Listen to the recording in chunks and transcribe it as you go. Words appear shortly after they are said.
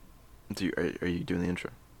Are you doing the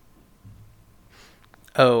intro?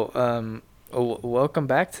 Welcome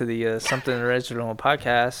back to the Something Original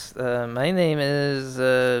podcast. My name is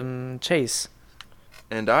Chase.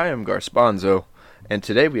 And I am Garsponzo. And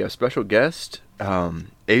today we have special guest,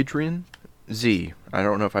 Adrian Z. I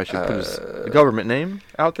don't know if I should put his government name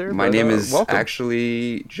out there. My name is welcome.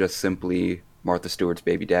 actually just simply Martha Stewart's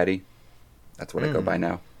baby daddy. That's what I go by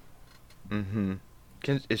now. Mm-hmm.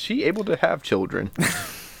 Is she able to have children?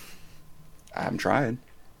 I'm trying.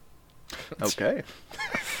 Okay.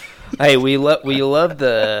 Hey, we love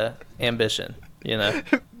the ambition, you know.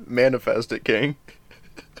 Manifest it, King.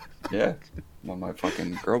 Yeah. Want my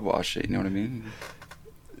fucking girl boss shit, you know what I mean?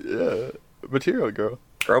 Yeah. Material girl.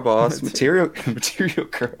 Girl boss, material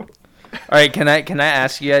girl. All right, can I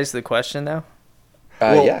ask you guys the question now?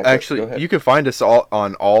 Well, yeah, actually, go you can find us all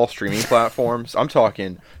on all streaming platforms. I'm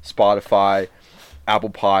talking Spotify, Apple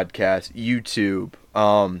Podcasts, YouTube.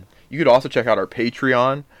 You could also check out our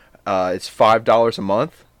Patreon. It's $5 a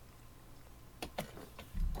month.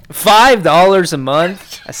 $5 a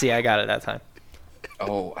month? I see. I got it that time.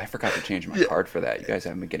 Oh, I forgot to change my card for that. You guys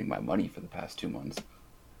haven't been getting my money for the past 2 months.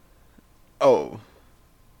 Oh.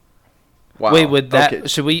 Wow. Wait, would that Okay.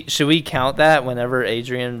 should we count that whenever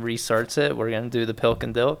Adrian restarts it? We're gonna do the Pilk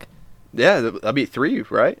and Dilk. Yeah, that'd be 3,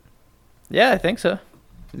 right? Yeah, I think so.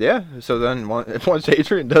 Yeah. So then once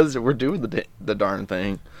Adrian does it, we're doing the darn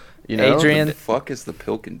thing. You know? Adrian- The fuck is the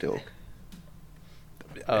Pilk and Dilk?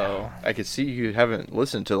 Oh. I can see you haven't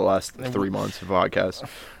listened to the last 3 months of podcast.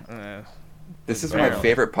 This is my Barely.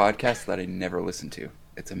 favorite podcast that I never listen to.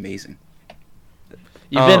 It's amazing.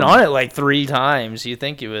 You've been on it like 3 times. You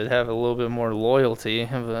think you would have a little bit more loyalty,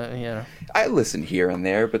 but you know. I listen here and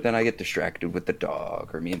there, but then I get distracted with the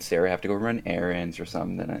dog, or me and Sarah have to go run errands or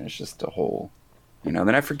something, and it's just a whole,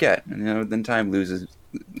 then I forget, and then time loses,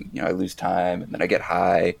 I lose time, and then I get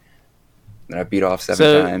high, then I beat off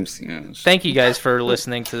 7 times. Thank you guys for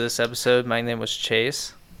listening to this episode. My name was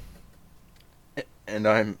Chase. And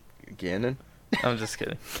I'm Gannon. I'm just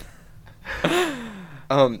kidding.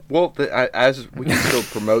 Well, as we can still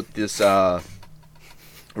promote this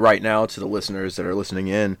right now to the listeners that are listening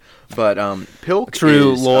in, but Pilk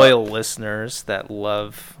True is, loyal listeners that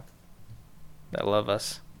love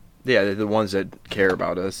us. Yeah, they're the ones that care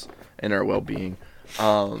about us and our well-being.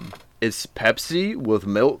 It's Pepsi with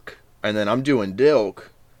milk, and then I'm doing Dilk,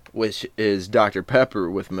 which is Dr. Pepper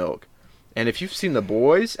with milk. And if you've seen The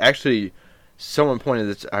Boys, actually,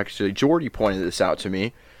 Jordy pointed this out to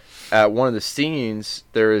me. At one of the scenes,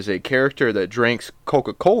 there is a character that drinks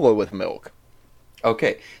Coca-Cola with milk.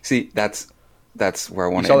 Okay, see, that's where I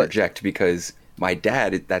want to saw that? interject, because my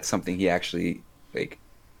dad, that's something he actually,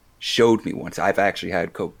 showed me once. I've actually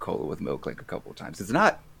had Coca-Cola with milk, a couple of times. It's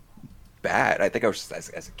not bad. I think I was just,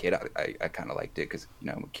 as a kid, I kind of liked it, because,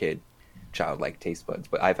 I'm a kid, childlike taste buds.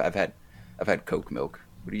 But I've had Coke milk.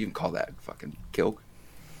 What do you even call that? Fucking Kilk?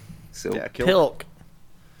 Silk? Yeah, Kilk. Pilk.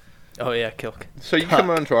 Oh yeah, Kilk. So you come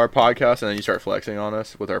onto our podcast and then you start flexing on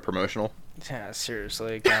us with our promotional. Yeah,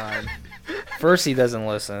 seriously, God. First he doesn't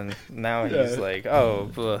listen. Now he's like, oh,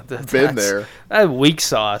 Been there. That's weak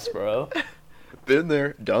sauce, bro. Been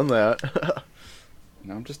there, done that.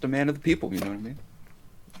 I'm just a man of the people, you know what I mean?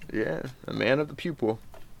 Yeah, a man of the pupil.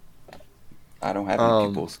 I don't have any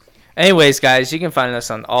pupils. Anyways, guys, you can find us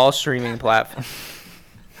on all streaming platforms.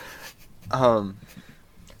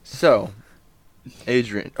 So,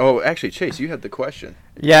 Adrian. Oh, actually, Chase, you had the question.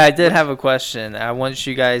 Yeah, I did have a question. I want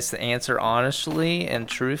you guys to answer honestly and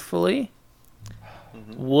truthfully.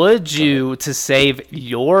 Would you, to save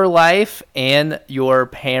your life and your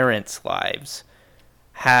parents' lives,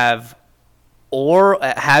 have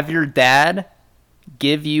your dad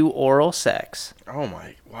give you oral sex, Oh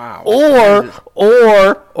my, wow.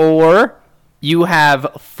 or you have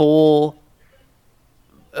full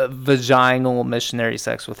vaginal missionary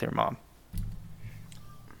sex with your mom?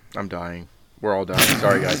 I'm dying. We're all dying.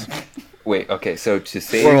 Sorry, guys. Wait, okay, so to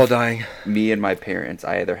We're all save dying. me and my parents,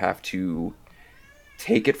 I either have to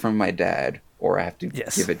take it from my dad, or I have to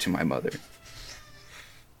Yes. give it to my mother.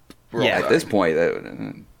 We're Yeah. all At this dying.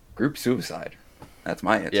 point, group suicide. That's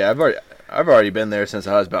my answer. Yeah, I've already been there since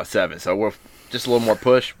I was about 7. So we're just a little more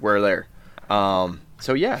push. We're there.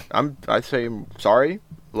 So yeah, I'd say sorry.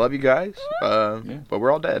 Love you guys. But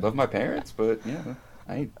we're all I dead. love my parents, but yeah,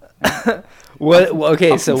 I What?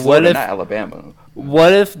 Okay, I'm so from what Florida, if not Alabama?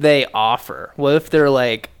 what if they offer? What if they're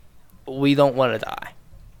like, we don't want to die?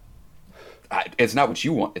 It's not what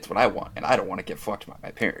you want; it's what I want, and I don't want to get fucked by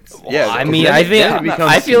my parents. Yeah, I then mean, it- I then it think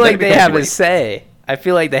becomes- I feel then like it they becomes have a rape. say. I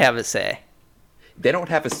feel like they have a say. They don't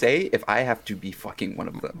have a say if I have to be fucking one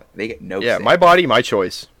of them. They get no Yeah, say. my body, my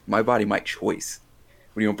choice. My body, my choice.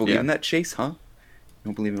 What, you don't believe Yeah. in that, Chase? Huh? You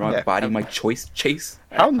don't believe in my Yeah. body, my choice, Chase?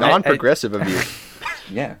 How non-progressive of you.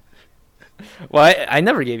 Yeah. Well, I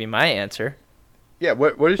never gave you my answer. Yeah.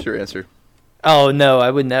 What is your answer? Oh no,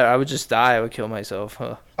 I would never. I would just die. I would kill myself.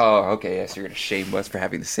 Huh. Oh, okay. Yes, you're gonna shame us for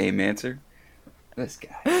having the same answer. This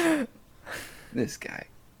guy. This guy.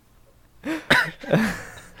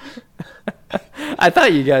 I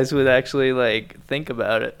thought you guys would actually like think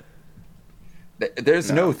about it.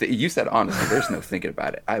 There's no. You said honestly. There's no thinking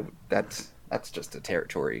about it. That's just a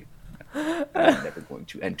territory I'm never going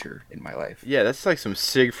to enter in my life. Yeah, that's like some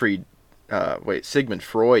Sigmund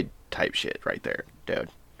Freud type shit right there, dude.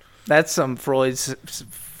 That's some Freud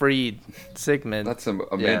Sigmund. That's some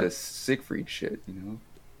Amanda Yeah. Siegfried shit, you know.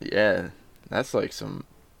 Yeah, that's like some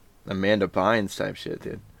Amanda Bynes type shit,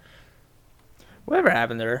 dude. Whatever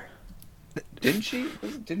happened to her?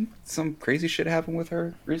 Didn't some crazy shit happen with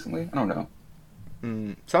her recently? I don't know.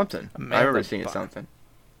 Something. Amanda I remember seeing Bynes. something.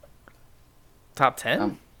 Top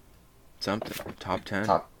 10? Something. Top 10.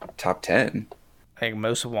 Top 10. Like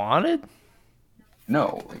most wanted?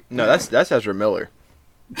 No. No, that's Ezra Miller.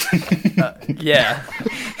 Yeah.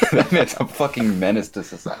 That man's a fucking menace to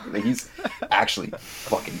society. Like, he's actually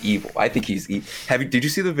fucking evil. I think he's did you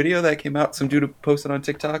see the video that came out? Some dude posted on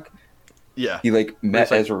TikTok. Yeah. He like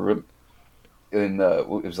met like- Ezra in it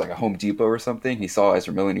was like a Home Depot or something. He saw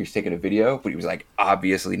Ezra Miller and he was taking a video, but he was like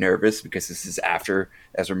obviously nervous because this is after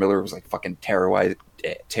Ezra Miller was like fucking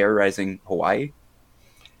terrorizing Hawaii.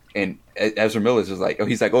 And Ezra Miller's was like,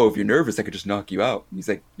 he's like, if you're nervous, I could just knock you out. And he's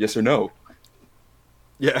like, yes or no.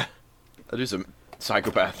 Yeah. That dude's a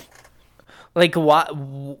psychopath. Like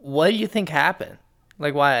what do you think happened?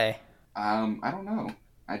 Like why? I don't know.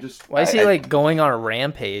 Why is he like going on a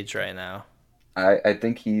rampage right now? I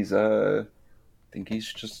think he's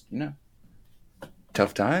just, you know,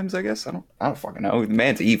 tough times, I guess. I don't fucking know. The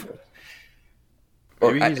man's evil.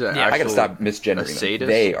 Maybe he's I gotta stop misgendering them. sadist?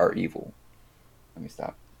 They are evil. Let me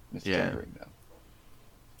stop misgendering them.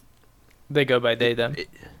 They go by they them.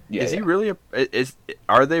 Yeah, Is he yeah. really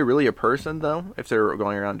are they really a person though if they're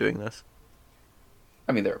going around doing this?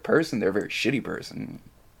 I mean, they're a person. They're a very shitty person.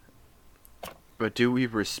 But do we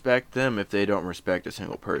respect them if they don't respect a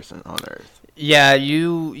single person on Earth? Yeah,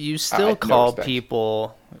 you still no call respect.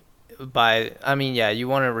 people by. I mean, yeah, you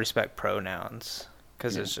want to respect pronouns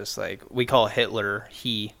because it's just like we call Hitler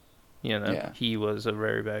he. You know, Yeah. he was a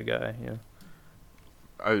very bad guy. Yeah.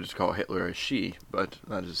 I would just call Hitler a she, but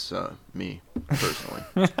that is me personally.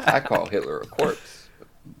 I call Hitler a corpse.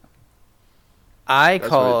 I That's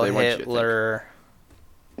call what they want you to think. Hitler.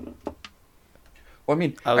 Well, I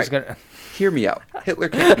mean, I was alright, gonna. hear me out. Hitler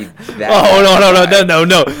can't be that. Oh bad guy.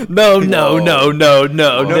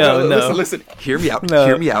 no. Listen. Hear me out. No.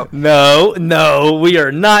 Hear me out. No, we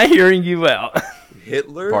are not hearing you out.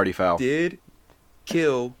 Hitler Party foul. did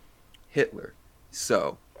kill Hitler.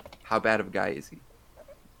 So, how bad of a guy is he?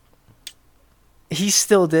 He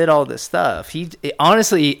still did all this stuff.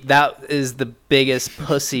 Honestly, that is the biggest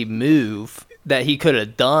pussy move that he could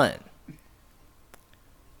have done.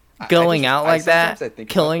 Going out like sometimes that, I think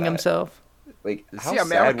killing about that. himself. Like, how See, sad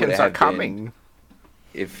would Americans it are have coming. been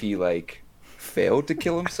if he like failed to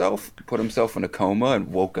kill himself, put himself in a coma,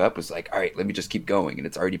 and woke up, was like, all right, let me just keep going, and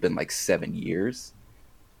it's already been like 7 years.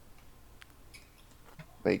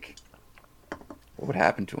 Like, what would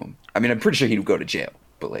happen to him? I mean, I'm pretty sure he would go to jail,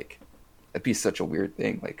 but like, that'd be such a weird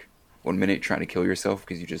thing. Like, 1 minute trying to kill yourself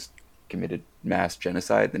because you just committed mass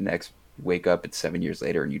genocide, the next wake up, it's 7 years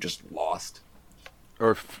later, and you just lost.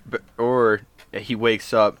 Or he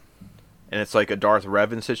wakes up and it's like a Darth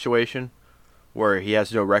Revan situation where he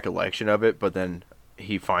has no recollection of it, but then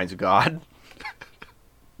he finds God.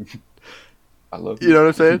 I love You know what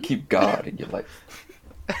I'm saying? You keep God in your life.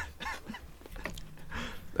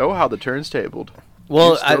 Oh, how the turn's tabled. Well,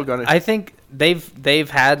 You're still gonna- I think they've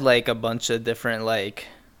had like a bunch of different like.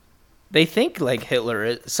 They think like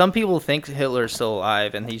Hitler. Some people think Hitler's still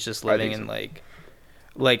alive and he's just living think in so.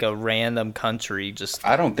 like a random country. Just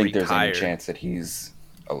I don't think there's any retired. chance that he's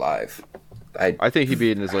alive. I think he'd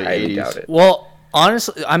be in his late highly 80s. doubt it. Well,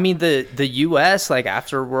 honestly, I mean the U.S. like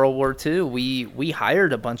after World War II, we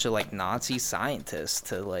hired a bunch of like Nazi scientists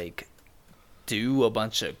to like do a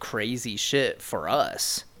bunch of crazy shit for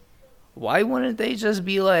us. Why wouldn't they just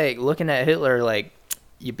be like looking at Hitler like,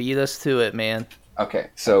 you beat us to it, man? Okay,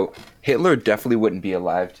 so Hitler definitely wouldn't be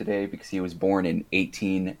alive today because he was born in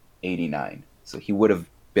 1889. So he would have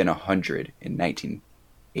been 100 in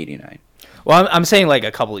 1989. Well, I'm saying like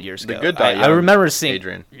a couple of years The ago. good die I young, remember seeing.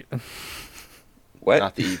 Adrian, What?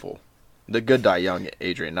 not the evil. The good die young,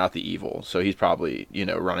 Adrian, not the evil. So he's probably,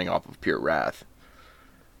 running off of pure wrath.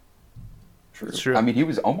 True. True. I mean, he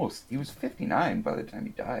was 59 by the time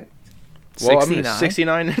he died. Well, 69? I'm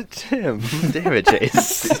 69 and Tim. Damn it,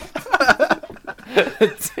 Chase.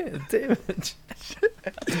 Damn it.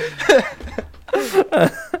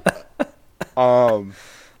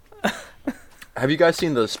 Have you guys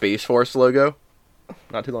seen the Space Force logo?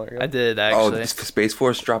 Not too long ago. I did, Oh, actually. Space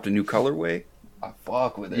Force dropped a new colorway. I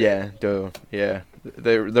fuck with it. Yeah, dude. Yeah,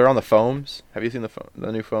 they're on the foams. Have you seen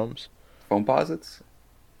the new foams? Foam posits.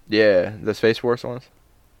 Yeah, the Space Force ones.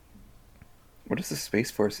 What is the Space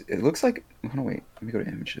Force? It looks like. Oh no, wait. Let me go to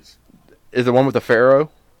images. Is the one with the Pharaoh?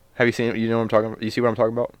 Have you seen it? You know what I'm talking about? You see what I'm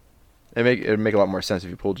talking about? It'd make a lot more sense if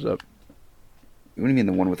you pulled it up. What do you mean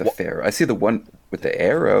the one with the pharaoh? I see the one with the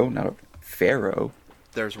arrow, not a pharaoh.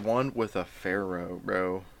 There's one with a Pharaoh,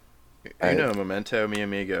 bro. I- You know, Memento, mi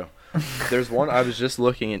amigo. There's one I was just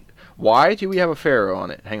looking at. Why do we have a Pharaoh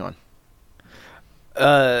on it? Hang on.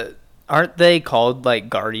 Aren't they called like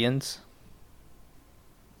guardians?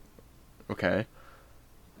 Okay.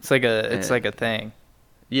 It's like a thing.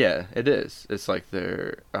 Yeah, it is. It's like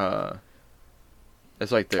their.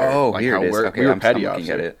 It's like their. Oh, like here how it is. we're, Okay, we were I'm petty looking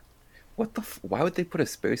at officer. it. What the? Why would they put a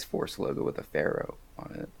Space Force logo with a pharaoh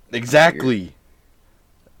on it? Exactly.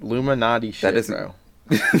 Illuminati shit, That isn't- bro.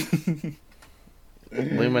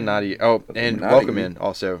 Illuminati. Oh, and Illuminati. welcome in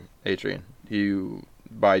also, Adrian. You,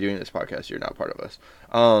 by doing this podcast, you're now part of us.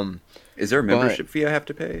 Is there a membership fee I have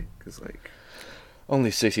to pay? Because like, Only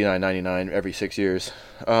 $69.99 every 6 years.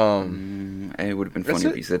 and it would have been That's funny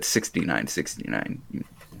it? if you said 69.69. You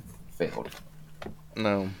failed.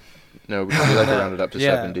 No, because we like to round it up to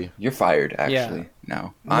Yeah. 70. You're fired. Actually,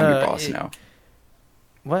 now I'm your No, boss now.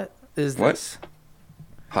 What is What? this?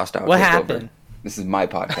 Hostile. What takeover. happened? This is my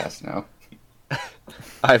podcast now.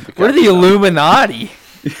 What are the Illuminati?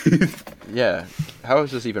 Yeah. How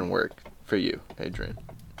does this even work for you, Adrian?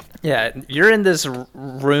 Yeah, you're in this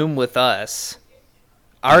room with us.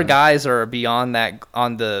 Our guys are beyond that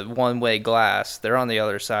on the one-way glass. They're on the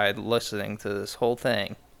other side listening to this whole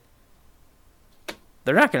thing.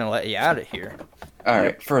 They're not going to let you out of here. All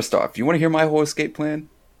right. First off, you want to hear my whole escape plan?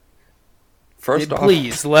 First off,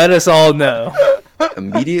 Please, let us all know.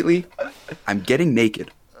 immediately, I'm getting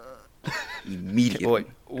naked. Immediately. Boy,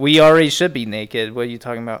 we already should be naked. What are you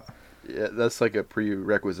talking about? Yeah, that's like a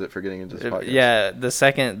prerequisite for getting into this podcast. Yeah, the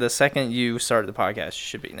second you start the podcast, you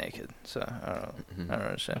should be naked. So I don't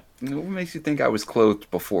understand. What makes you think I was clothed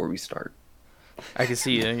before we start? I can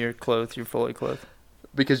see you. You're clothed. You're fully clothed.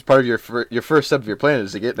 Because part of your first step of your plan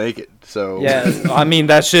is to get naked. So Yeah, I mean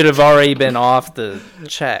that should have already been off the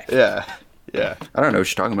check. yeah. I don't know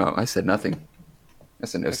what you're talking about. I said nothing. I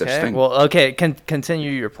said no such Okay. thing. Well, okay. Continue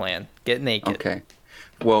your plan. Get naked. Okay.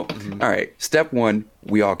 Well, all right. Step 1,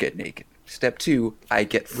 we all get naked. Step 2, I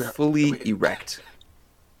get fully erect.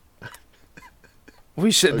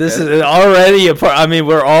 We should. This is already a part. I mean,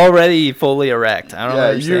 we're already fully erect. I don't Yeah,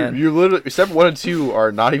 understand. you literally step 1 and 2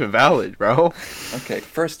 are not even valid, bro. Okay,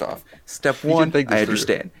 first off, step You 1, can think this I through.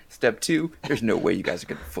 understand. Step 2, there's no way you guys are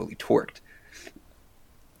getting fully torqued.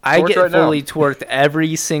 I Torch get right now. fully twerked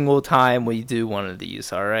every single time we do one of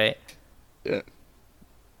these. All right. Yeah.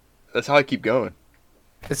 That's how I keep going.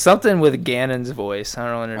 It's something with Ganon's voice. I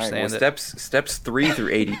don't All right, understand well, it. steps 3 through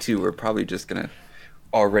 82 are probably just gonna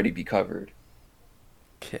already be covered.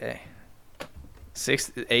 Okay.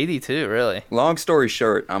 82, really. Long story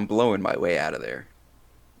short, I'm blowing my way out of there.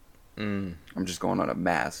 Mm. I'm just going on a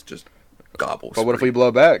mass, just gobble. But what if we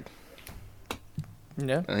blow back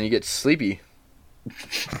Yeah. and then you get sleepy?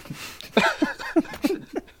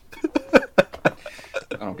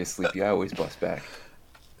 I don't get sleepy. I always bust back.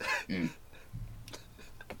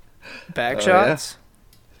 Back Oh, shots.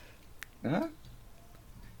 Huh?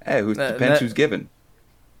 Hey, who's That- depends that- who's giving.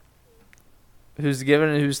 Who's given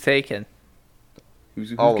and who's taken?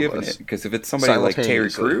 Who's All of giving us. it? Because if it's somebody like Terry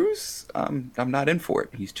Simultaneously. Crews, I'm not in for it.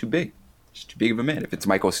 He's too big. He's too big of a man. If it's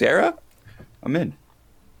Michael Cera, I'm in.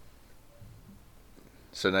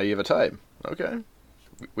 So now you have a type. Okay.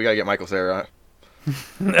 We gotta get Michael Cera.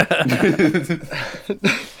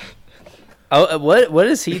 Oh, what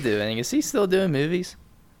is he doing? Is he still doing movies?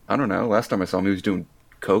 I don't know. Last time I saw him, he was doing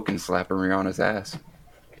coke and slapping Rihanna's ass.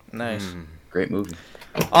 Nice. Great movie.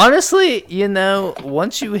 Honestly,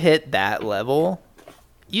 once you hit that level,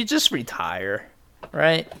 you just retire,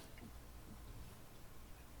 right?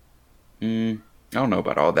 I don't know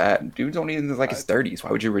about all that. Dude's only in like his 30s.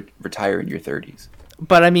 Why would you retire in your 30s?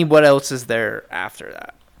 But I mean, what else is there after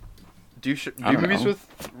that? Do I don't movies know.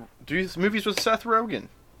 with Seth Rogen?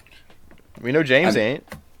 We know James ain't.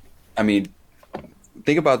 I mean,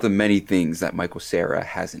 think about the many things that Michael Cera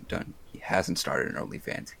hasn't done. He hasn't started an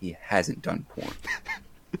OnlyFans. He hasn't done porn.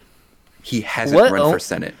 He hasn't What run o- for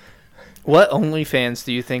Senate. What OnlyFans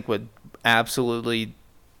do you think would absolutely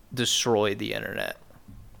destroy the internet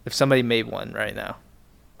if somebody made one right now?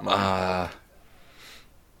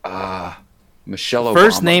 Michelle Obama.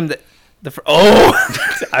 First name oh,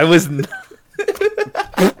 I was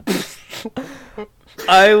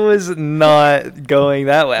I was not going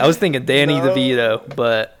that way. I was thinking Danny DeVito,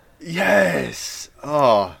 but Yes.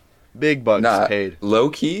 Oh, big bucks paid. Low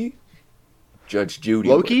key, Judge Judy.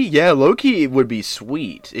 Loki? Yeah, Loki would be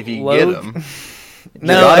sweet if you get him.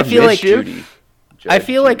 No, I feel like Judy. I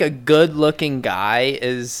feel like a good-looking guy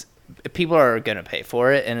is people are gonna pay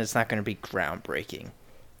for it, and it's not gonna be groundbreaking.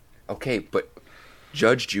 Okay, but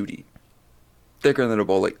Judge Judy, thicker than a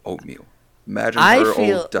bowl of oatmeal. Imagine her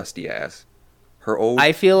old dusty ass. Her old.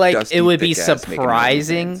 I feel like dusty, it would be thick ass making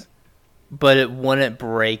surprising, OnlyFans. but it wouldn't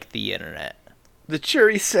break the internet. The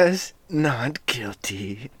jury says not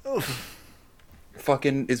guilty.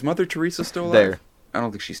 Fucking, is Mother Teresa still alive? There. I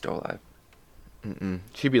don't think she's still alive.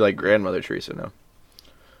 She'd be like Grandmother Teresa now.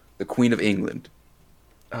 The Queen of England.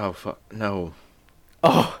 Oh, fuck. No.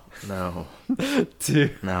 Oh, No.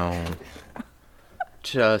 dude. No.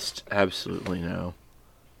 Just absolutely no.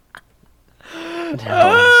 No,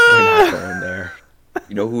 we're not going there.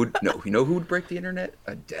 You know who would? No, you know who would break the internet?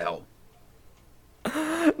 Adele.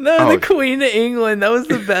 No, Oh. the Queen of England. That was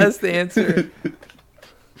the best answer.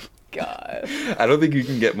 God. I don't think you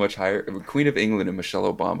can get much higher. Queen of England and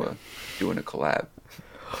Michelle Obama doing a collab.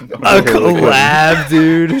 A collab,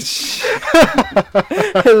 dude.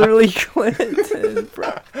 Hillary Clinton,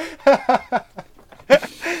 bro.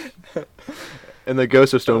 And the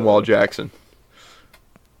ghost of Stonewall Jackson.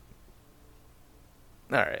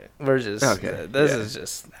 All right, we're just Okay, this yeah. is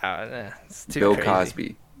just it's too Bill crazy.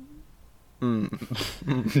 Cosby.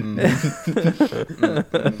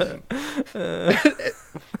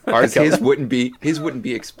 His wouldn't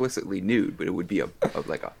be explicitly nude, but it would be a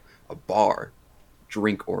bar,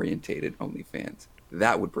 drink orientated OnlyFans.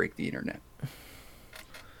 That would break the internet.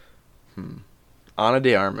 Ana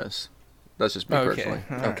de Armas. That's just me Okay. personally.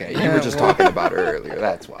 Okay, you were just talking about her earlier.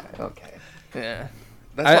 That's why. Okay. Yeah.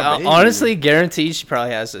 That's I not me. honestly guarantee she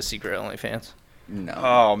probably has a secret OnlyFans. No,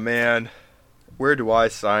 Oh, man. Where do I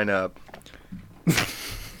sign up?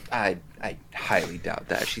 I highly doubt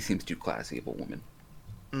that. She seems too classy of a woman.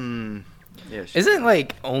 Yeah, Isn't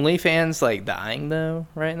like OnlyFans like dying though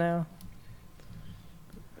right now?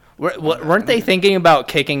 Weren't they thinking about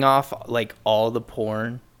kicking off like all the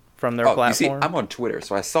porn from their You see, platform? I'm on Twitter,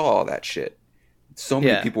 so I saw all that shit. So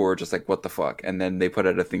many Yeah. people were just like, "What the fuck?" And then they put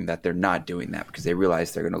out a thing that they're not doing that because they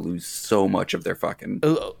realize they're going to lose so much of their fucking.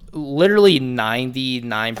 Literally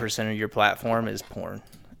 99% of your platform is porn.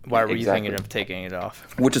 Why were you Exactly. thinking of taking it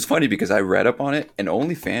off? Which is funny because I read up on it, and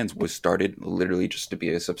OnlyFans was started literally just to be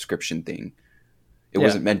a subscription thing. It Yeah.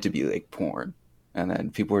 wasn't meant to be like porn. And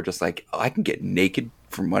then people were just like, "Oh, I can get naked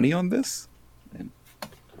for money on this."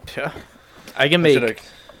 Yeah. I can make.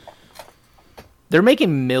 They're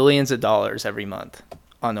making millions of dollars every month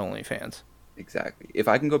on OnlyFans. Exactly. If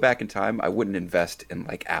I can go back in time, I wouldn't invest in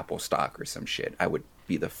like Apple stock or some shit. I would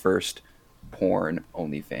be the first porn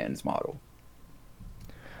OnlyFans model.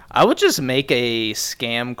 I would just make a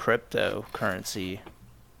scam cryptocurrency.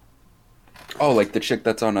 Oh, like the chick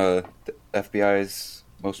that's on the FBI's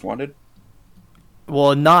Most Wanted?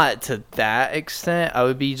 Well, not to that extent. I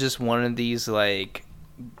would be just one of these like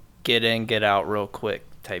get in, get out real quick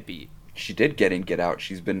type beat. She did get in, get out.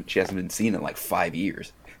 She hasn't been seen in like 5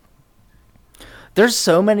 years. There's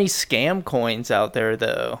so many scam coins out there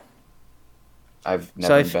though. I've So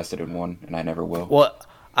never I've- invested in one, and I never will. Well,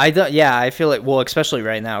 I don't. Yeah, I feel like. Well, especially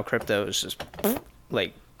right now, crypto is just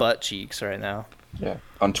like butt cheeks right now. Yeah.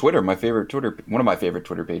 On Twitter, one of my favorite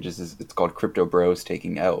Twitter pages it's called Crypto Bros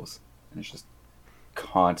Taking L's, and it's just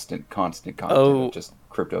constant content Oh. of just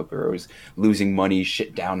crypto bros losing money,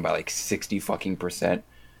 shit down by like 60%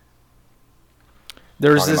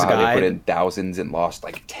 There's Talking this about how guy. they put in thousands and lost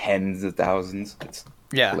like tens of thousands. It's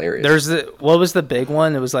Yeah, hilarious. what was the big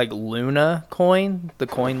one? It was like Luna coin, the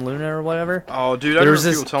coin Luna or whatever. Oh, dude, I There was remember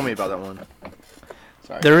this- people tell me about that one.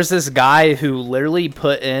 Sorry. There was this guy who literally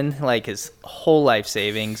put in like his whole life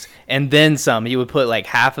savings and then some. He would put like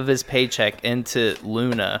half of his paycheck into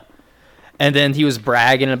Luna. And then he was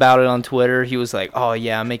bragging about it on Twitter. He was like, "Oh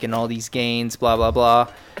yeah, I'm making all these gains, blah blah blah."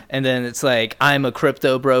 And then it's like, "I'm a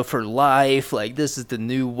crypto bro for life. Like this is the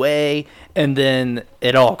new way." And then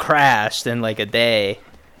it all crashed in like a day.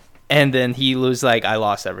 And then he was like, "I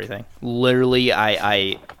lost everything. Literally,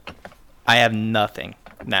 I have nothing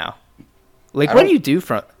now." Like, what do you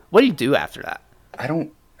do after that? I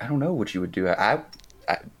don't know what you would do. I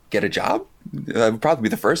get a job. That would probably be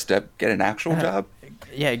the first step. Get an actual job.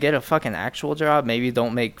 Yeah, get a fucking actual job. Maybe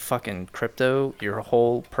don't make fucking crypto your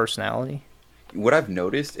whole personality. What I've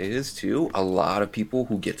noticed is too a lot of people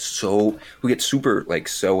who get super like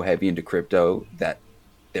so heavy into crypto that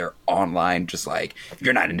they're online just like, if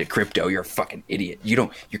you're not into crypto, you're a fucking idiot. You're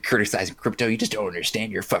criticizing crypto, you just don't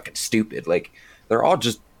understand, you're fucking stupid. Like, they're all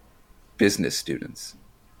just business students.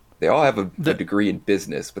 They all have a degree in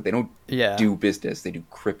business, but they don't do business, they do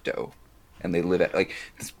crypto. And they live at, like,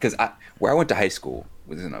 because where I went to high school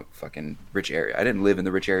was in a fucking rich area. I didn't live in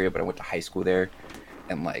the rich area, but I went to high school there.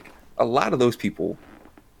 And like, a lot of those people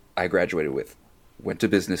I graduated with went to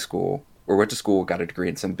business school, or went to school, got a degree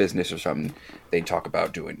in some business or something. They talk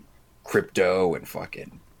about doing crypto and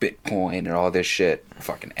fucking Bitcoin and all this shit.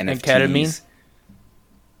 Fucking NFTs. And ketamine?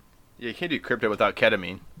 Yeah, you can't do crypto without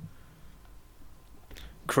ketamine.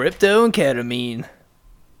 Crypto and ketamine.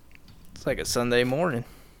 It's like a Sunday morning.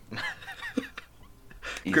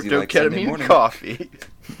 Easy Crypto, like Sunday ketamine, morning. coffee.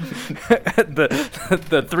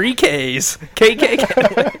 the 3Ks.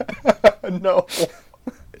 KKK. No.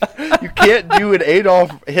 You can't do an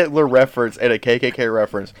Adolf Hitler reference and a KKK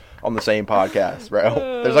reference on the same podcast,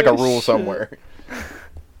 bro. There's like a rule somewhere.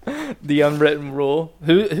 The unwritten rule.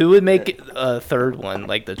 Who would make a third one,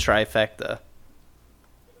 like the trifecta?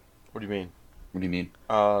 What do you mean? What do you mean?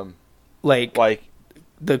 Like Like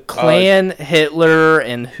the Klan, Hitler,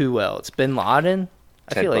 and who else? Bin Laden?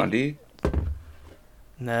 I Ted feel like Bundy?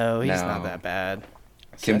 no, he's No. not that bad.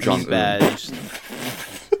 Kim He's Jong-un? bad.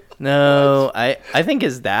 No, I think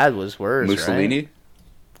his dad was worse. Mussolini? Right?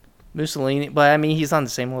 Mussolini, but I mean, he's on the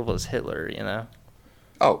same level as Hitler, you know.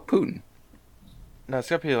 Oh, Putin. no, it's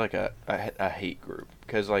gotta be like a hate group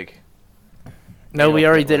because like No, You we know,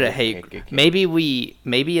 already did Hitler, a hate. KKK.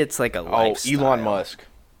 Maybe it's like a lifestyle. Elon Musk.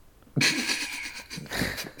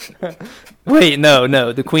 Wait,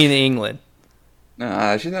 no, the Queen of England.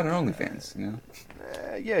 No, she's not on OnlyFans, you know.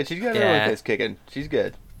 Yeah, she's got her Yeah. OnlyFans kicking. She's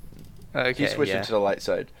good. Okay, She's switching yeah. to the light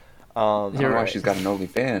side. I don't know why right. she's got an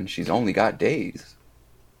OnlyFans. She's only got days.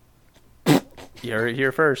 You heard it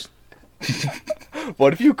here first.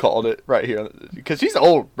 What if you called it right here? Because she's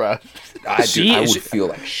old, bro. I She- would she- feel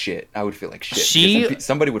like shit. I would feel like shit. She- Because then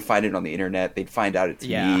somebody would find it on the internet. They'd find out it's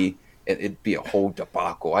Yeah. me. It'd be a whole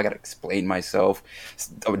debacle. I gotta explain myself.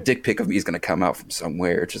 A dick pic of me is gonna come out from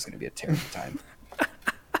somewhere. It's just gonna be a terrible time.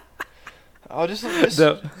 Oh, just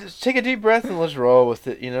The- just take a deep breath and let's roll with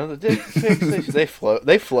it. You know, the dick pics, they float.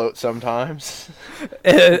 They float sometimes.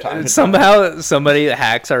 time to Somehow somebody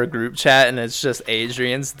hacks our group chat and it's just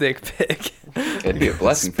Adrian's dick pic. It'd be a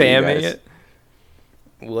blessing for you Spamming guys. it.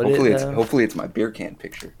 Would Hopefully, it, it's though? hopefully it's my beer can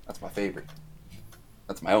picture. That's my favorite.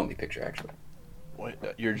 That's my only picture, actually. Wait,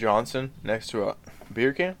 you're Johnson next to a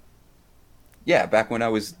beer can? Yeah, back when I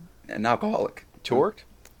was an alcoholic. Torqued?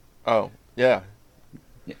 Oh, yeah.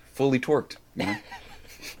 Yeah, fully torqued. You know?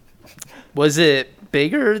 Was it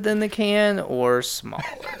bigger than the can or smaller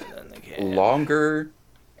than the can? Longer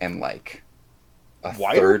and like a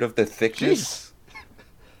Wider? third of the thickness.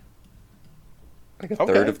 Like a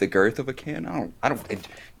Okay. third of the girth of a can. I don't. Do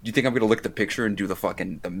you think I'm gonna look at the picture and do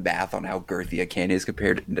the math on how girthy a can is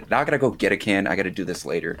compared? Now I gotta go get a can. I gotta do this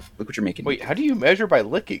later. Look what you're making. Wait, how do you measure by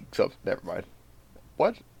licking? So, never mind.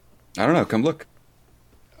 What? I don't know. Come look.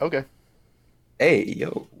 Okay. Hey,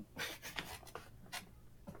 yo.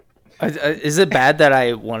 Is it bad that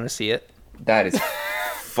I want to see it? That is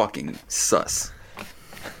fucking sus.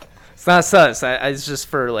 It's not sus. It's just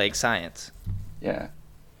for like science. Yeah.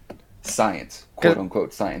 Science. Quote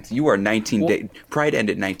unquote science. You are 19 days. Pride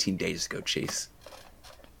ended 19 days ago, Chase.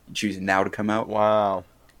 You choosing now to come out? Wow.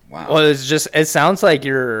 Wow. Well, it's just it sounds like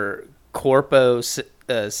you're corpo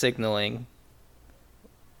signaling.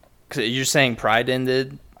 'Cause you're saying Pride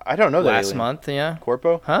ended I don't know that last alien. month, yeah?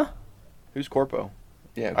 Corpo? Huh? Who's Corpo?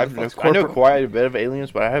 Yeah. I know quite a bit of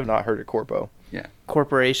aliens, but I have not heard of Corpo.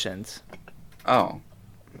 Corporations. Oh.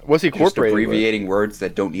 What's he Just incorporated with? abbreviating words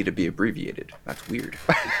that don't need to be abbreviated. That's weird.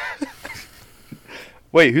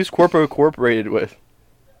 Wait, who's Corpo incorporated with?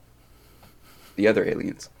 The other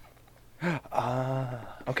aliens.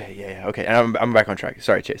 Okay, yeah, okay. And I'm back on track.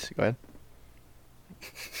 Sorry, Chase. Go ahead.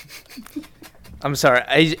 I'm sorry,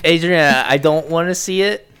 Adrian. I don't want to see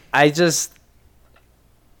it. I don't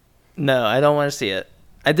want to see it.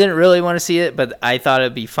 I didn't really want to see it, but I thought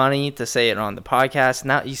it'd be funny to say it on the podcast.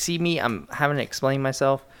 Now you see me. I'm having to explain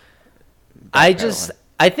myself. I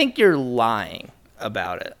think you're lying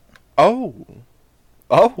about it. Oh.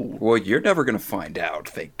 Well, you're never gonna find out,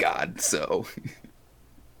 thank God. So.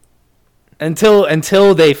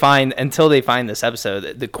 Until they find this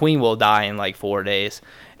episode, the Queen will die in like 4 days,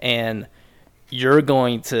 and you're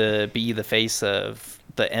going to be the face of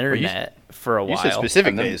the internet for a You while. said specific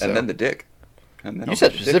and then, days, and though. then the dick. And then You I'll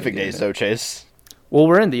said put specific Dick in days it. though, Chase. Well,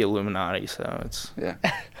 we're in the Illuminati, so it's Yeah.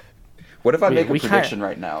 What if I make a we prediction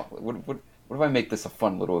right now? What if I make this a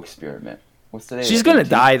fun little experiment? What's today? she's the gonna 18th?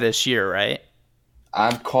 die this year, right?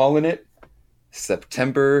 I'm calling it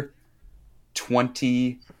September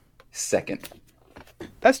 22nd.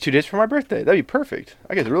 That's 2 days for my birthday. That'd be perfect.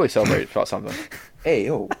 I get to really celebrate about something. Hey,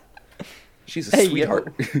 yo. She's a Hey, yo.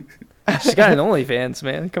 sweetheart. She's got an OnlyFans,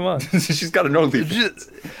 man. Come on. She's got an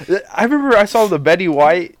OnlyFans. I remember I saw the Betty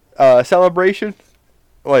White celebration,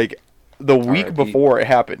 like the week R.I.P. before it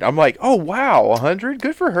happened. I'm like, oh wow, 100,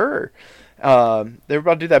 good for her. They were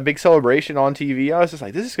about to do that big celebration on TV. I was just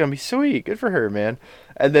like, this is gonna be sweet, good for her, man.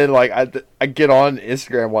 And then like I get on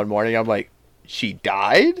Instagram one morning, I'm like, she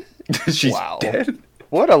died. She's Wow. dead.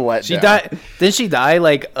 What a letdown. She died. Didn't she die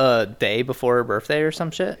like a day before her birthday or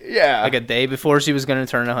some shit? Yeah, Like a day before she was gonna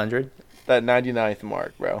turn 100. that 99th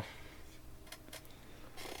mark, bro.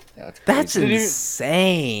 Yeah, that's That's crazy.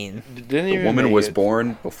 insane. Didn't The even woman make was it.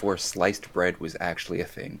 born before sliced bread was actually a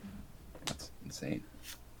thing. That's insane.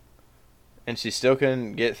 And she still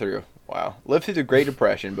couldn't get through. Wow, lived through the Great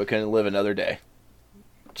Depression, but couldn't live another day.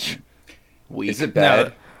 Weak. Is it bad?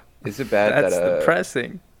 No, Is it bad That's that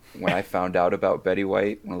depressing. when I found out about Betty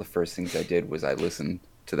White, one of the first things I did was I listened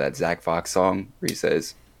to that Zach Fox song where he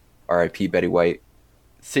says, "R.I.P. Betty White."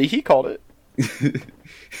 See, he called it.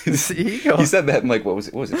 See, He said that in like what was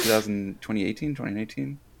it 2018,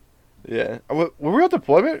 2019? Yeah. Were we on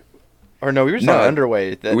deployment? Or no, we were just No, on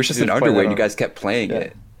underway. It was just an playing underway that and you on- guys kept playing Yeah.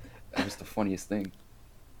 it. That was the funniest thing.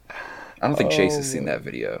 I don't think Chase has seen Oh. that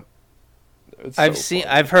video. It's I've so seen.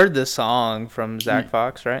 funny. I've heard the song from Zach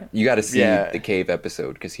Fox, right? You got to see Yeah. the cave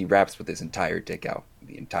episode because he raps with his entire dick out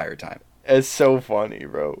the entire time. It's so funny,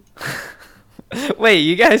 bro. Wait,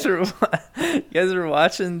 you guys were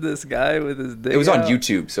watching this guy with his dick It was on out?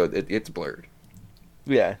 YouTube, so it's blurred.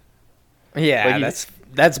 Yeah. Yeah, Like you-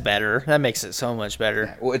 that's better. That makes it so much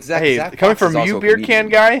better. Well, it's Zach. Hey, Zach coming Fox is from also you, a beer comedian. can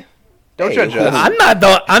guy, don't Hey, judge whoa. us.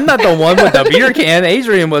 I'm not the one with the beer can.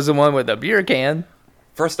 Adrian was the one with the beer can.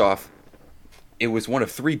 First off, it was one of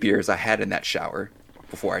 3 beers I had in that shower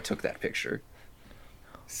before I took that picture.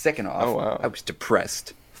 Second off, Oh, wow. I was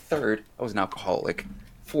depressed. Third, I was an alcoholic.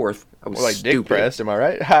 Fourth, I was Well, like dick stupid. pressed, am I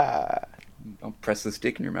right? Ha. Don't press this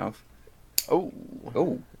dick in your mouth. Oh,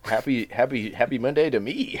 Oh, happy Monday to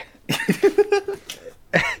me.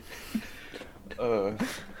 we're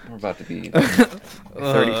about to be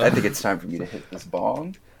 30. I think it's time for me to hit this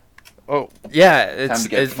bong. Oh, Yeah, Time to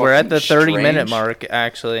get we're at the fucking 30-minute strange. mark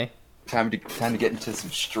actually. Time to get into some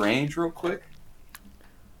strange real quick.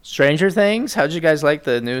 Stranger Things. How'd you guys like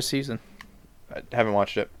the newest season? I haven't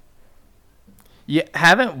watched it. You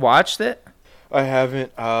haven't watched it? I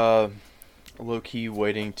haven't. Low key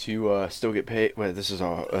waiting to still get paid. Well, this is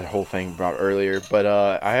a whole thing brought earlier, but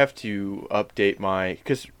I have to update my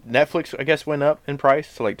because Netflix I guess went up in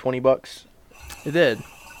price to like $20. It did.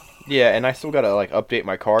 Yeah, and I still gotta like update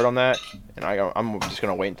my card on that, and I'm just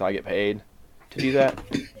gonna wait until I get paid to do that.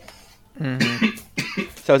 Mm-hmm.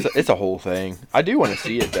 So it's a whole thing. I do want to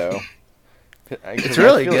see it though. 'Cause It's I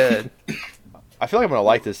really feel- good. I feel like I'm gonna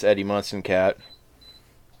like this Eddie Munson cat.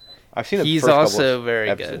 I've seen the He's first couple also of very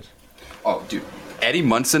episodes. Oh, dude, Eddie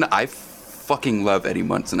Munson. I fucking love Eddie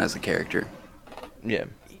Munson as a character. Yeah,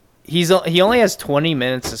 He only has 20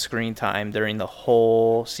 minutes of screen time during the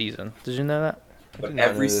whole season. Did you know that? But did not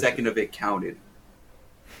every know this. second of it counted.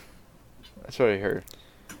 that's what I heard.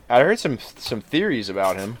 I heard some theories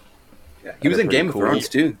about him. Yeah, he was They're in pretty Game cool. of Thrones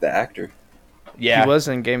too, the actor. Yeah, He was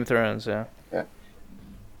in Game of Thrones, yeah.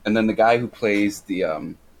 And then the guy who plays the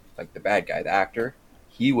like the bad guy, the actor,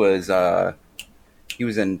 he was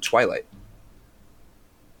in Twilight.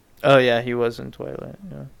 Oh yeah, he was in Twilight.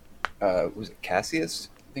 Yeah. Was it Cassius?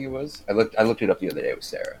 I think it was. I looked it up the other day. It was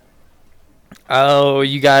Sarah. Oh,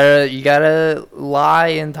 you gotta lie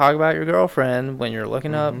and talk about your girlfriend when you're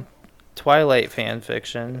looking up Twilight fan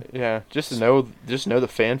fiction. yeah. Just know the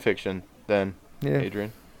fan fiction then, Yeah.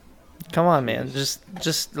 Adrian. Come on, man.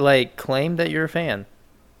 Just like claim that you're a fan.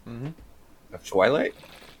 Of Twilight?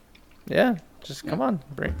 Yeah. Just come on,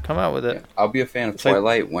 come out with it. Yeah. I'll be a fan of It's like-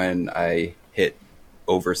 Twilight when I hit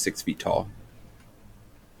over 6 feet tall.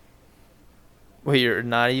 Wait, you're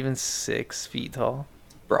not even 6 feet tall.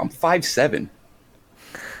 Bro, I'm 5'7".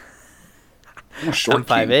 I'm a short I'm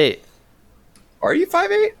 5'8". king. Are you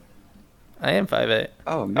 5'8"? I am 5'8".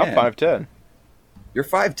 Oh man, I'm 5'10". You're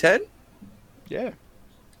 5'10"? Yeah,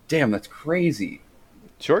 Damn, that's crazy.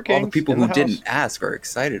 short All kings. the people in who the didn't house. ask are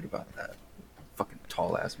excited about that. Fucking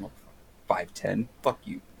tall ass motherfucker. 5'10". Fuck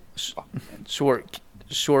you. Fuck, man.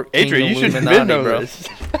 Short Adrian, King you should Illuminati, know bro. this.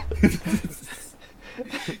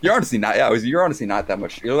 You're honestly not. Yeah, you're honestly not that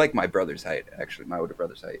much. You're like my brother's height, actually. My older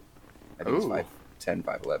brother's height. I think he's Ooh. 5'10",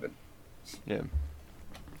 5'11". Yeah.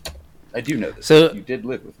 I do know this. So- you did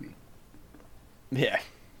live with me. Yeah.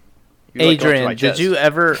 You like going to my Adrian, did chest.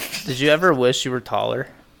 you ever wish you were taller?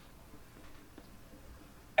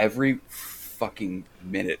 Every fucking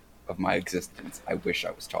minute of my existence, I wish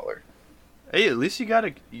I was taller. Hey, at least you got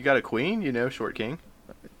a queen, you know, short king.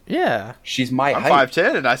 Yeah. She's my I'm height.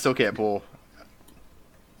 5'10" and I still can't pull.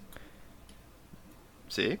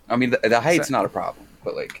 See? I mean, the height's not a problem,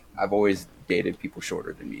 but like I've always dated people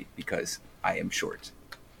shorter than me because I am short.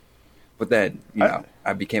 But then,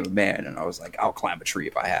 I became a man, and I was like, I'll climb a tree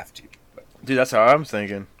if I have to. But, Dude, that's how I'm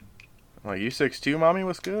thinking. I'm like, you 6'2", mommy?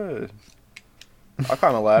 What's good? I'll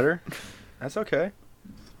climb a ladder. That's okay.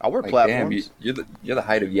 I'll wear like, platforms. damn, you're the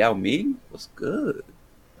height of Yao Ming? What's good?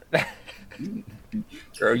 Girl,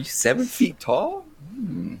 are you 7 feet tall?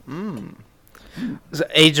 So,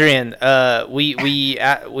 Adrian,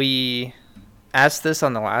 we asked this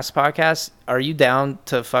on the last podcast. Are you down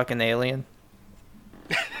to fuck an alien?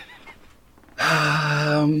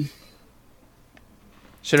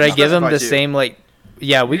 Should I give him Specify the too. same like?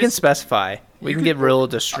 Yeah, we You can just- specify. We you can can- get real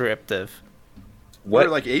descriptive. What? Or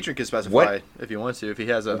like Adrian could specify What- if he wants to, if he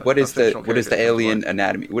has a. What is a the fictional what is the character that comes alien along.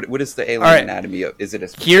 anatomy? What is the alien All right. anatomy of? Is it a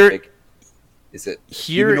Here- specific? Is it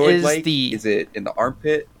here humanoid-like? is the- Is it in the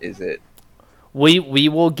armpit? Is it? We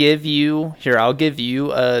will give you here. I'll give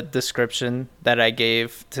you a description that I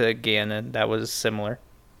gave to Gannon that was similar.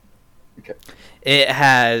 Okay. It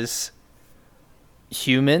has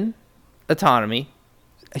human autonomy,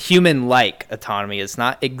 human-like autonomy. It's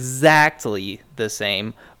not exactly the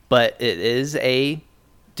same, but it is a.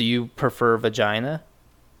 Do you prefer vagina?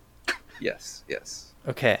 Yes. Yes.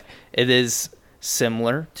 Okay, it is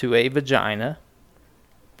similar to a vagina.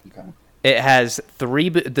 Okay. It has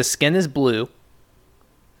the skin is blue.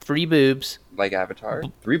 3 boobs. Like Avatar.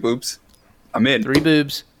 3 boobs. I'm in. 3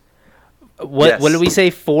 boobs. What Yes. did we say?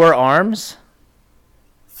 4 arms.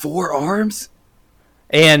 4 arms.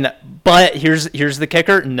 But here's the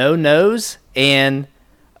kicker: no nose, and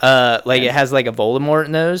it has like a Voldemort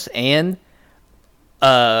nose, and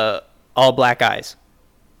all black eyes.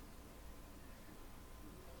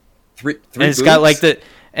 3 And it's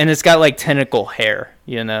boobs? got like tentacle hair,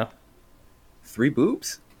 you know. 3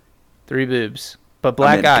 boobs. 3 boobs, but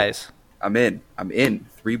black in. eyes. I'm in.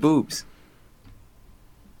 3 boobs.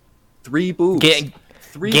 3 boobs.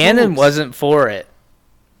 3 Gannon boobs. wasn't for it.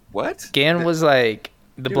 What? Gannon was like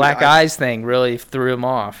the Dude, black eyes thing really threw him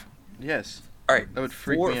off. Yes. All right. That would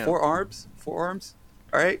freak me out. 4 arms. 4 arms.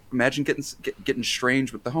 All right. Imagine getting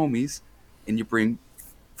strange with the homies, and you bring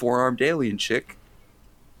 4-armed alien chick.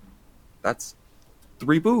 That's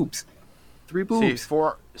 3 boobs. 3 boobs.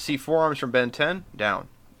 See forearms from Ben 10 down.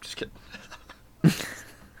 Just kidding.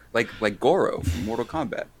 Like Goro from Mortal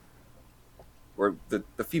Kombat, or the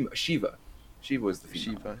female Shiva. Shiva was the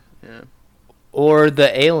female. Shiva. Yeah. Or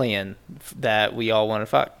the alien that we all want to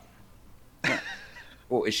fuck.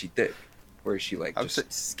 Well, is she thick, or is she like I'm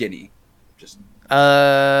just skinny? Just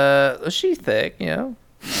She's thick, you know.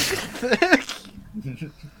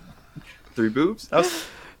 3 boobs. I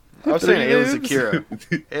was saying it was boobs. Akira.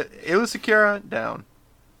 It was Akira down.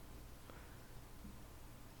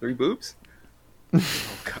 3 boobs.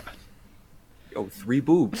 Oh god. Oh, 3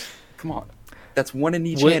 boobs. Come on, that's 1 in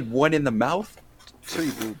each What- hand, 1 in the mouth.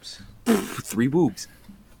 3 boobs. 3 boobs.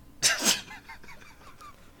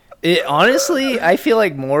 Honestly, I feel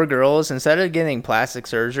like more girls, instead of getting plastic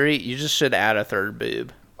surgery, you just should add a 3rd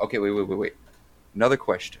boob. Okay, wait. Another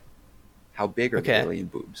question: how big are Okay. the alien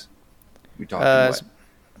boobs? We talking s- what?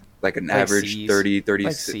 Like an like average Cs. 30,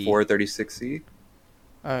 Like C. 34, 36C?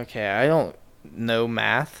 Okay, I don't know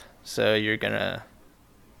math, so you're gonna.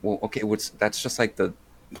 Well, okay, that's just like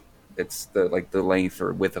it's the length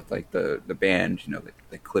or width of like the band,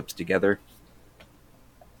 that clips together.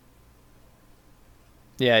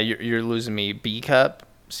 Yeah, you're losing me. B cup,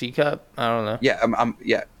 C cup. I don't know. Yeah,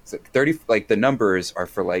 yeah. So 30, like the numbers are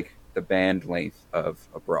for like the band length of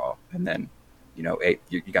a bra, and then you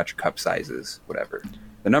got your cup sizes, whatever.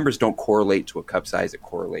 The numbers don't correlate to a cup size; it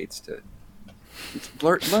correlates to.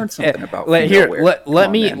 Learn something about female Here, wear. let Come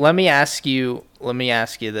on, me man. let me ask you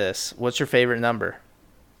this. What's your favorite number?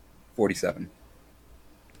 47.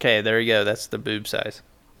 Okay, there you go. That's the boob size.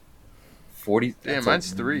 40. Damn, that's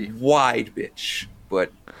mine's a 3. Wide bitch,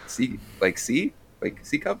 but C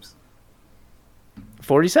cups.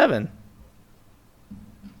 47.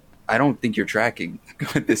 I don't think you're tracking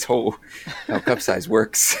this whole how cup size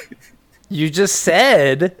works. You just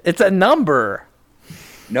said it's a number.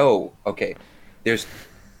 No, okay. There's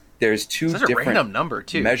there's two Such a different random number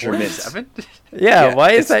too. measurements. 47? Yeah, Yeah,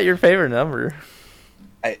 why is it's- that your favorite number?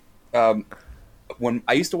 When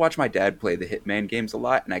I used to watch my dad play the Hitman games a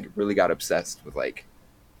lot, and I really got obsessed with like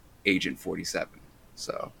Agent 47.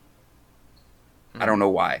 So I don't know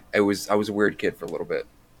why. I was a weird kid for a little bit.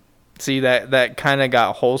 See, that kind of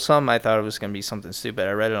got wholesome. I thought it was going to be something stupid.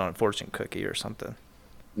 I read it on a fortune cookie or something.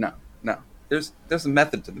 No. There's a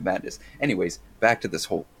method to the madness. Anyways, back to this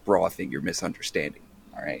whole bra thing you're misunderstanding.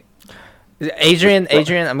 All right. Adrian,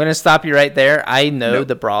 I'm going to stop you right there. I know No.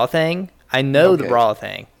 the bra thing. I know the Okay. bra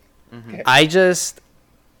thing. Okay. I'm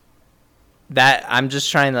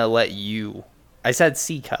just trying to let you. I said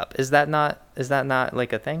C cup. Is that not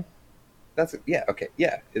like a thing? Okay.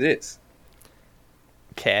 Yeah, it is.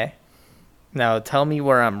 Okay. Now tell me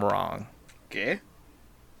where I'm wrong. Okay.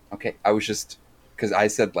 Okay, I was just because I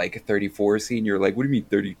said like a 34 C, and you're like, what do you mean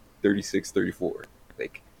 30, 36, 34?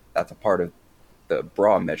 Like that's a part of the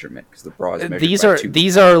bra measurement because the bra is measured by two.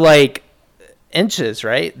 These are like inches,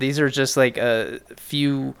 right? These are just like a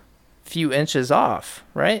few inches off,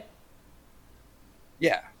 right?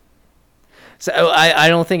 Yeah. So I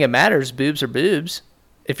don't think it matters. Boobs are boobs.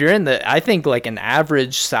 If you're in I think like an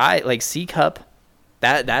average size, like C cup,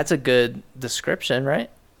 that's a good description, right?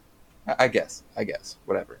 I guess.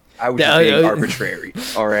 Whatever. I was just being arbitrary.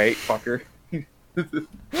 All right, fucker.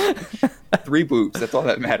 3 boobs. That's all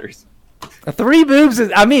that matters. 3 boobs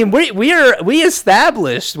is. I mean, we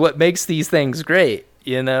established what makes these things great.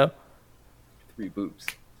 You know, 3 boobs.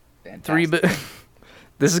 Fantastic. 3 boobs.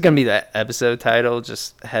 This is gonna be the episode title.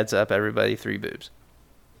 Just heads up, everybody. 3 boobs.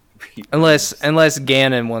 Unless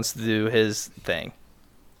Gannon wants to do his thing.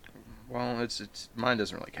 Well, it's mine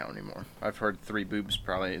doesn't really count anymore. I've heard 3 boobs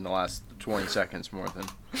probably in the last 20 seconds more than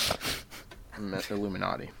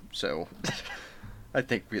Illuminati. So I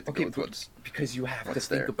think we have to go with what's because you have to what's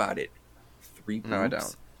think there. about it. 3 boobs. No, I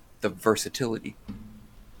don't. The versatility.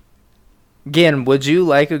 Gannon, would you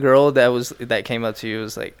like a girl that came up to you and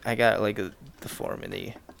was like, I got like a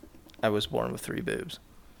deformity. I was born with 3 boobs.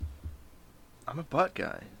 I'm a butt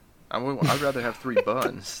guy. I'd rather have 3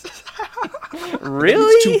 buns.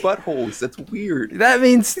 Really? 2 buttholes. That's weird. That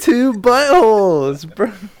means 2 buttholes,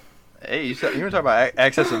 bro. Hey, you want to talk about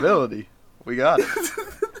accessibility? We got it.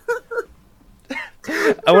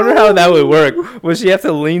 I wonder how that would work. Would she have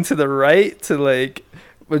to lean to the right to like?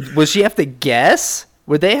 Would she have to guess?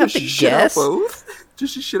 Would they have to guess? both?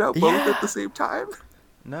 Does she shit out both Yeah. at the same time?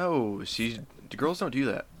 No, the girls don't do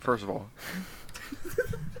that. First of all.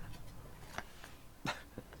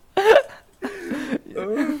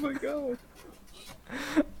 Oh my god.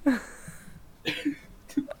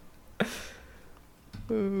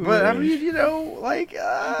 But I mean, you know, like,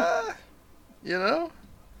 you know,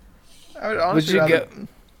 I would honestly I'd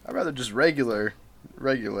rather just regular.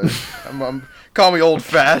 I'm call me old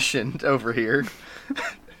fashioned over here.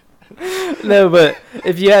 No, but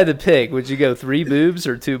if you had to pick, would you go 3 boobs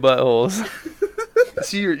or 2 buttholes?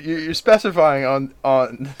 See, you're specifying on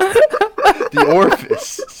the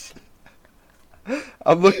orifice.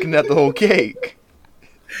 I'm looking at the whole cake.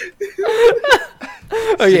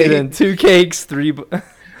 Okay, then 2 cakes, 3.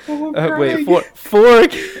 Wait, 4.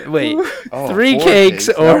 Wait, Oh, 3 4 cakes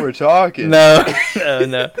Now or we're talking. no.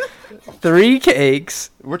 3 cakes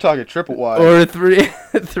We're talking triple wide. or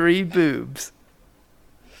 3 boobs.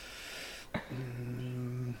 I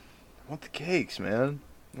want the cakes, man.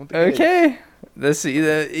 I want the cakes. Okay, let's see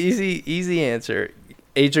the easy answer.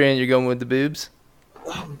 Adrian, you're going with the boobs?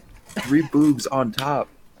 3 boobs on top.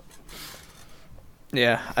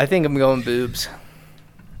 Yeah, I think I'm going boobs.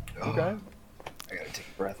 Okay. I gotta take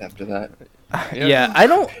a breath after that. Yeah, I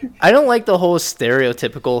don't like the whole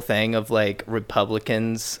stereotypical thing of like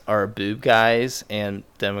Republicans are boob guys and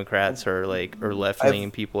Democrats are like or left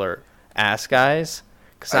leaning people are ass guys.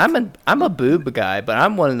 Cause I'm a boob guy, but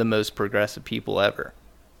I'm one of the most progressive people ever.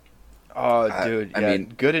 Oh, dude. I Yeah,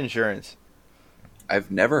 mean- good insurance.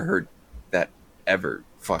 I've never heard that ever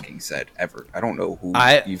fucking said ever. I don't know who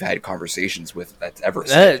you've had conversations with that's ever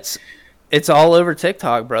said. It's all over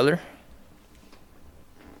TikTok, brother.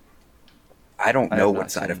 I don't I know have what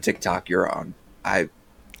not side seen. of TikTok you're on.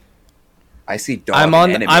 I see dog I'm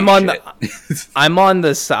on and I'm on anime shit. I'm on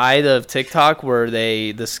the side of TikTok where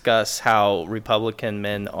they discuss how Republican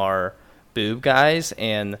men are boob guys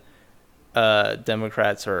and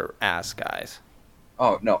Democrats are ass guys.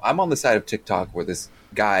 Oh no, I'm on the side of TikTok where this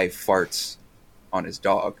guy farts on his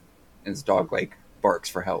dog, and his dog like barks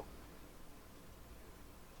for help.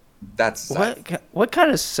 That's the side. What kind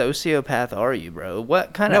of sociopath are you, bro?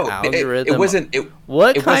 What kind of algorithm? It wasn't.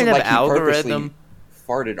 What it kind wasn't of like he purposely algorithm?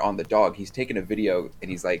 farted on the dog. He's taking a video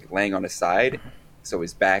and he's like laying on his side, so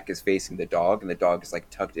his back is facing the dog, and the dog is like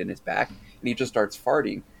tucked in his back, and he just starts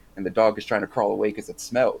farting, and the dog is trying to crawl away because it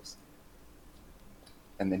smells,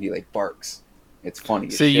 and then he like barks. It's funny.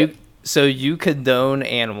 As shit. So you condone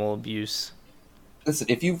animal abuse? Listen,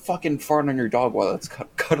 if you fucking fart on your dog while it's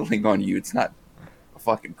cuddling on you, it's not a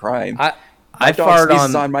fucking crime. I fart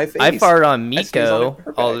on my face. I fart on Miko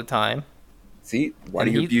all the time. See, why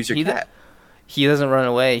do you abuse your cat? He doesn't run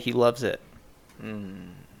away. He loves it.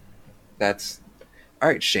 That's all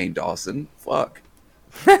right, Shane Dawson. Fuck.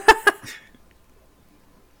 Don't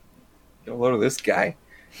load this guy.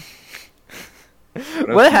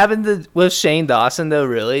 What happened with Shane Dawson though?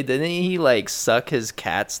 Really, didn't he like suck his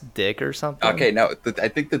cat's dick or something? Okay, no, I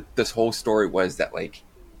think that this whole story was that like,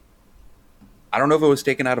 I don't know if it was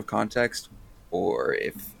taken out of context or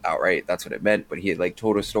if outright that's what it meant, but he had like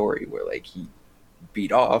told a story where like he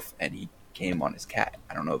beat off and he came on his cat.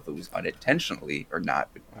 I don't know if it was unintentionally or not.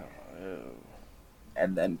 But,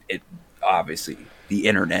 and then it obviously the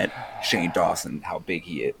internet, Shane Dawson, how big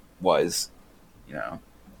he was, you know.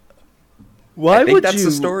 Why would that's you?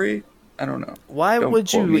 The story. I don't know. Why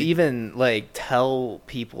would you even like tell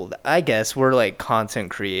people that? I guess we're like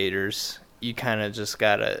content creators. You kind of just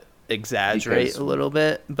gotta exaggerate a little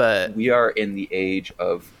bit, but we are in the age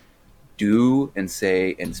of do and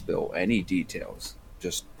say and spill any details.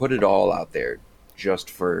 Just put it all out there, just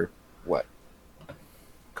for what? A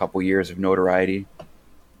couple years of notoriety,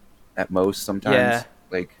 at most. Sometimes, yeah.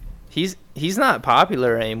 Like he's not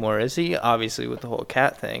popular anymore, is he? Obviously, with the whole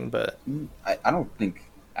cat thing, but I don't think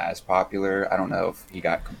as popular. I don't know if he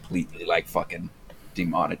got completely like fucking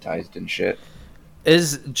demonetized and shit.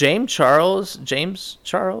 Is James Charles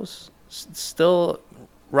still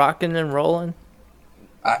rocking and rolling?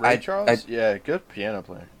 Ray Charles? Yeah, good piano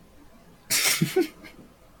player.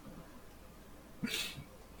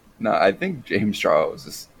 No, I think James Charles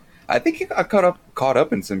is. I think he got caught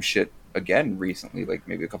up in some shit again recently, like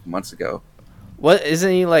maybe a couple months ago. What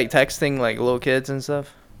isn't he like texting like little kids and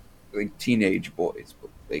stuff? Like teenage boys,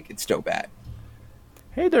 but like it's still bad.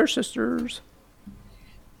 Hey there, sisters.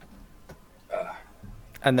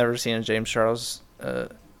 I've never seen a James Charles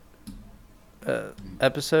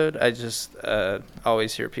episode. I just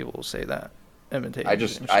always hear people say that. Imitating I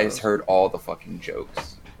just heard all the fucking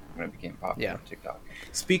jokes when it became popular on TikTok.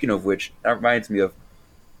 Speaking of which, that reminds me of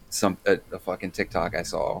a fucking TikTok I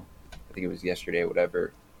saw. I think it was yesterday or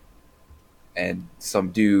whatever. And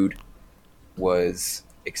some dude was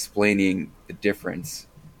explaining the difference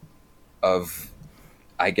of,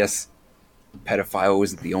 I guess, pedophile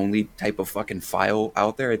isn't the only type of fucking file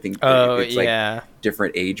out there. I think it's like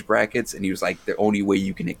different age brackets, and he was like, the only way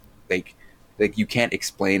you can like you can't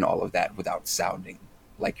explain all of that without sounding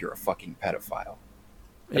like you're a fucking pedophile.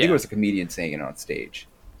 I think it was a comedian saying it on stage.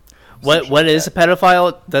 What is a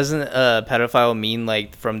pedophile? Doesn't a pedophile mean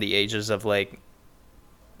like from the ages of like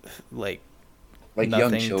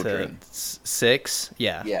young children to 6?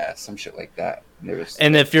 Yeah, some shit like that.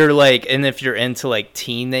 And if you're into like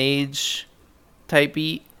teenage type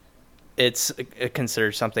beat, it's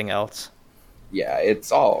considered something else. Yeah, it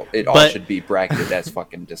all should be bracketed as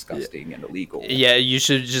fucking disgusting and illegal. Yeah, you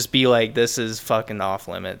should just be like, this is fucking off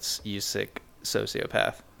limits, you sick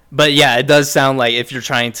sociopath. But yeah, it does sound like if you're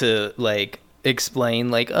trying to like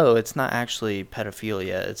explain like, oh, it's not actually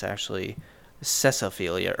pedophilia, it's actually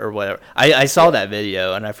cessophilia or whatever. I saw that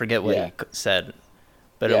video and I forget what he said,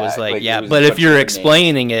 but it was like but if you're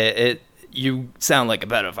explaining it, you sound like a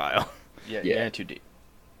pedophile. Yeah, too deep.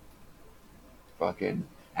 Fucking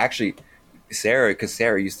actually, because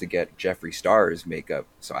Sarah used to get Jeffree Star's makeup,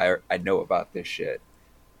 so I know about this shit.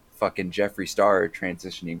 Fucking Jeffree Star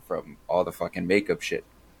transitioning from all the fucking makeup shit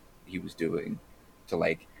he was doing to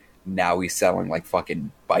like now he's selling like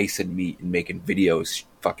fucking bison meat and making videos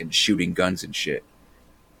fucking shooting guns and shit.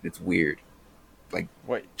 It's weird. Like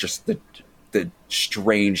just the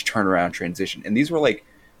strange turnaround transition. And these were like,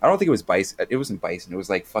 I don't think it was bison. It wasn't bison. It was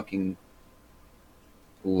like fucking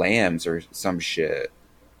lambs or some shit.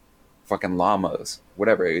 Fucking llamas,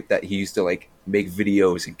 whatever, that he used to like make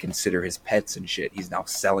videos and consider his pets and shit. He's now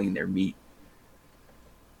selling their meat.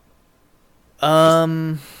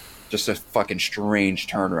 Just a fucking strange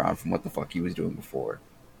turnaround from what the fuck he was doing before.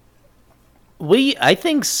 I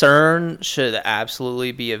think CERN should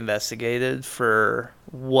absolutely be investigated for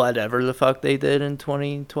whatever the fuck they did in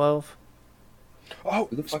 2012. Oh,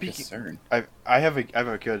 who the fuck is CERN?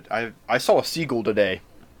 I saw a seagull today.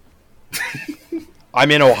 I'm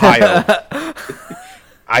in Ohio.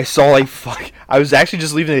 I was actually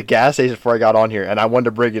just leaving the gas station before I got on here, and I wanted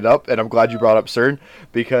to bring it up, and I'm glad you brought up CERN,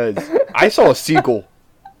 because I saw a seagull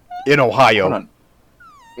in Ohio. Hold on.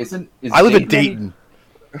 I live in Dayton.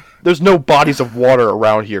 There's no bodies of water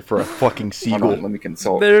around here for a fucking Hold seagull. on, let me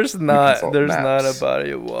consult. There's let me not. consult There's not maps. a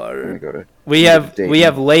body of Let me water. go to. We let me have go to we Dayton.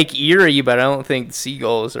 have Lake Erie, but I don't think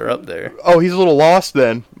seagulls are up there. Oh, he's a little lost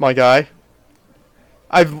then, my guy.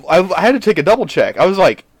 I had to take a double check. I was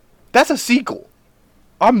like, that's a seagull.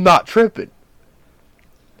 I'm not tripping.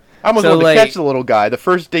 I was So, going to like- catch the little guy, the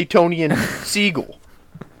first Daytonian seagull.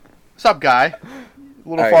 What's up, guy? A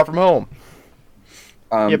little Alright. far from home.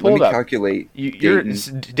 Yeah, Let pull me it up. calculate.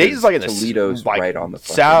 Dayton's like in the Toledo's like, right on the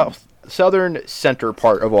fucking- southern center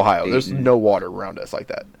part of Ohio. There's Dayton. no water around us like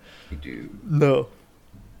that. Dude. No.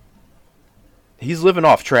 He's living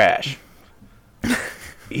off trash.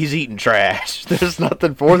 He's eating trash. There's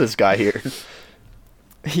nothing for this guy here.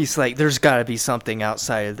 He's like, there's got to be something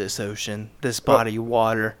outside of this ocean, this body of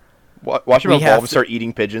water. Watch him We evolve have and to- start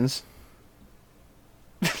eating pigeons.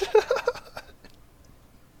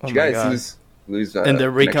 Oh Did my you guys God. lose And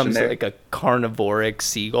there connection becomes there? like a carnivoric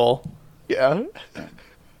seagull. Yeah.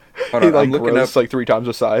 Hold He on, like I'm looking grows up. like 3 times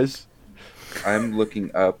the size. I'm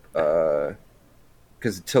looking up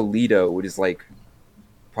because Toledo is like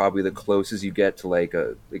probably the closest you get to like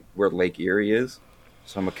where Lake Erie is.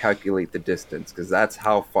 So I'm gonna calculate the distance because that's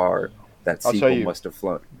how far that I'll tell seagull you. must have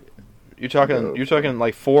flown. You're talking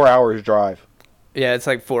like 4 hours drive. Yeah, it's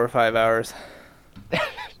like 4 or 5 hours.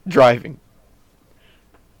 Driving.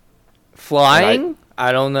 Flying?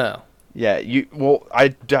 I don't know. Yeah, I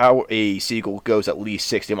doubt a seagull goes at least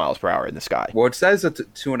 60 miles per hour in the sky. Well, it says a 2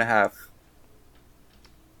 From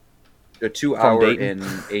hour Dayton?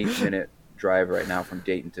 and 8 minute drive right now from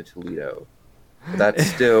Dayton to Toledo. But that's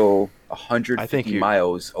still I think 150 you-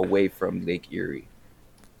 miles away from Lake Erie.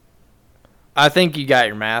 I think you got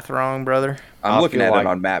your math wrong, brother. I'm I looking feel at like- it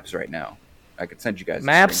on maps right now. I could send you guys a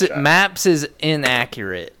Maps screenshot. Maps is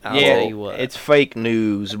inaccurate. I'll tell you what. it's fake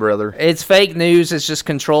news, brother. It's fake news. It's just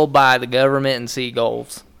controlled by the government and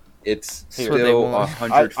seagulls. It's That's what they still want.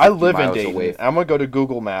 150 I live in miles Dayton. away. I'm gonna go to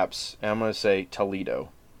Google Maps and I'm gonna say Toledo.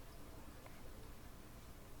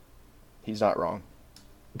 He's not wrong.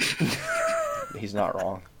 He's not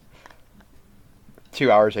wrong.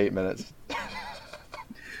 2 hours, 8 minutes.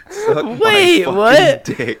 Suck my Wait, fucking what?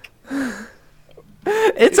 Dick.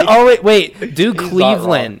 It's always wait. Do He's not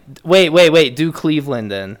Cleveland. Wait. Do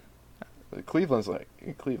Cleveland then. Cleveland's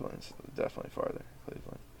definitely farther.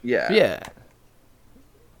 Cleveland. Yeah. Yeah.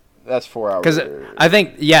 That's 4 hours. Because I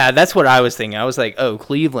think that's what I was thinking. I was like, oh,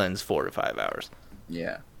 Cleveland's 4 to 5 hours.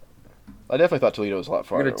 Yeah. I definitely thought Toledo was a lot You're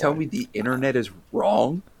farther. gonna tell away. me the internet is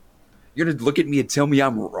wrong? You're gonna look at me and tell me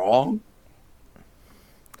I'm wrong?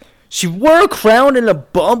 She wore a crown and a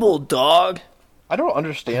bumble, dog. I don't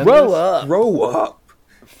understand. Grow this. up. Grow up.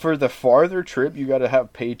 For the farther trip, you got to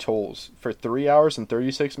have pay tolls. For 3 hours and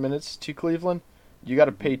 36 minutes to Cleveland, you got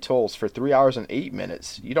to pay tolls. For 3 hours and 8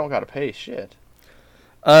 minutes, you don't got to pay shit.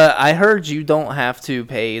 I heard you don't have to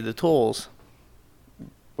pay the tolls.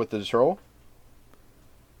 With the troll?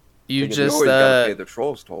 You You You just always gotta pay the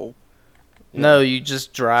trolls toll. no, you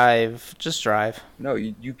just drive. Just drive. No,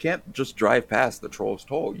 you can't just drive past the trolls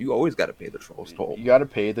toll. You always gotta pay the trolls toll. You got to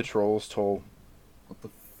pay the trolls toll. What the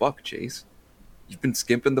fuck, Chase? You've been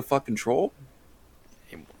skimping the fucking troll?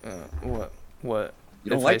 What? What? You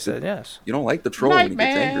don't if like I said yes? You don't like the troll when he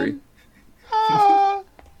gets angry. Ah,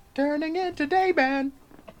 turning into Dayman.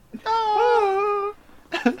 Ah.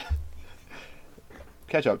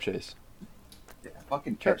 Catch up, Chase. Yeah,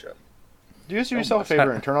 fucking catch up. Do yourself a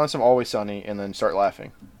favor and turn on some Always Sunny and then start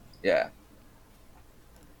laughing. Yeah.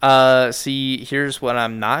 See, here's what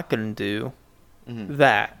I'm not gonna do. Mhm.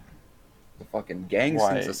 That. The fucking gang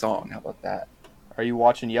Why? sings a song. How about that? Are you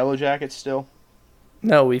watching Yellow Jackets still?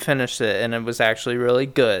 No, we finished it and it was actually really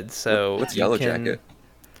good. So What's you Yellow can- Jacket?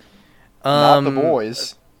 Not the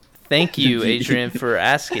boys. Thank you, Adrian, for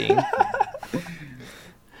asking.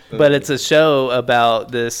 But it's a show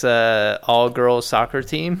about this all-girls soccer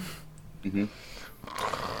team Mhm.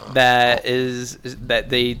 that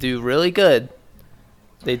they do really good.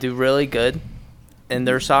 They do really good in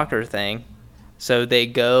their soccer thing. So they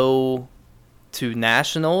go to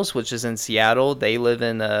nationals, which is in Seattle. They live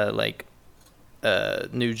in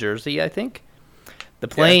New Jersey, I think. The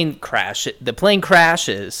plane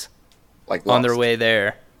crashes Like on their Lost. way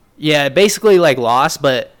there. Yeah, basically like Lost,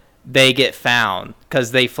 but they get found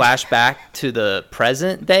because they flash back to the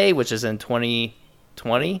present day, which is in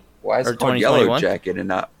 2020 Why is or it called Yellow 2021. Jacket and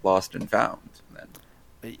not Lost and Found?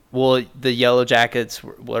 Then? Well, the Yellow Jackets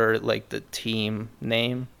were like the team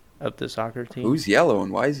name of the soccer team. Who's yellow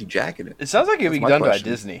and why is he jacketing it? It sounds like it That's would be my done question. by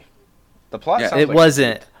Disney. The plot Yeah. sounds It like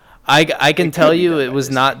wasn't. I can It tell could be you done it by was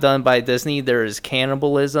Disney. not done by Disney. There is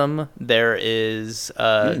cannibalism. There is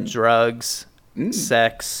drugs, Mm.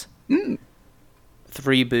 sex, Mm.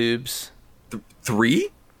 3 boobs. 3?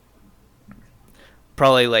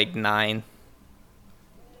 Probably like 9.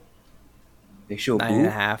 They show 9 and a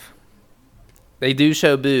boob? half. They do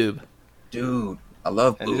show boob. Dude, I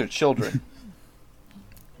love And these are boob. children.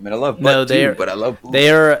 I mean, I love No, butt too, but I love boob. they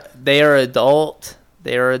are adult.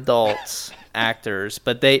 They are adults, actors,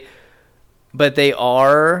 but they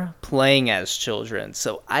are playing as children.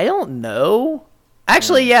 So I don't know.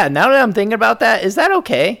 Actually, yeah. Now that I'm thinking about that, is that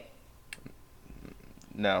okay?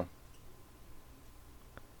 No.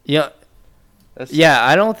 Yeah. That's, Yeah,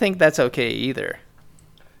 I don't think that's okay either.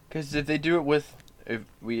 Because if they do it with, if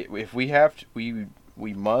we have to,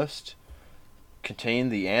 we must contain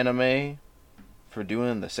the anime for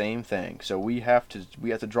doing the same thing. So we have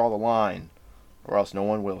to draw the line, or else no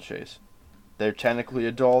one will, Chase. They're technically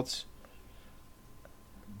adults.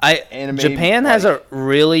 Anime, Japan has a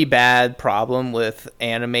really bad problem with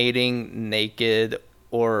animating naked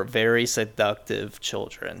or very seductive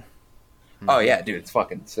children. Oh yeah, dude, it's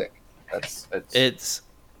fucking sick. It's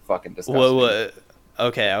fucking disgusting. what?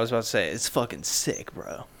 Okay, I was about to say it's fucking sick,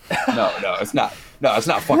 bro. No, it's not. No, it's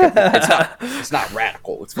not fucking. It's not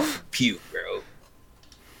radical. It's fucking puke, bro.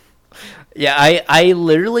 Yeah, I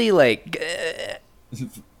literally like.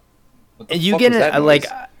 What the You fuck get was that it like.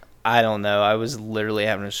 noise? I don't know. I was literally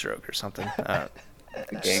having a stroke or something. The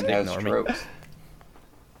gang just has ignore me. strokes.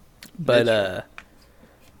 But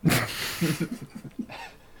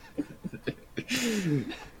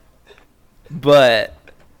but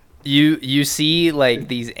you see like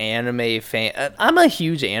these anime fan. I'm a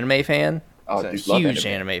huge anime fan. Oh, Huge dude, love Huge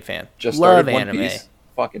anime. anime fan. Just love started One anime. Piece.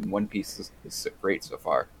 Fucking One Piece is great so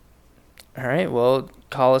far. All right, well,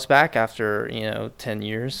 call us back after 10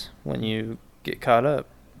 years when you get caught up.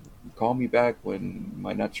 Call me back when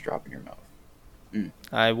my nuts drop in your mouth.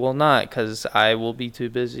 I will not, because I will be too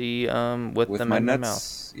busy with them my in my mouth.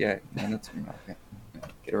 nuts, yeah, my nuts in your mouth. Yeah.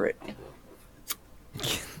 Get it right.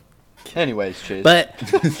 Anyways, Chase.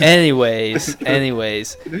 But anyways,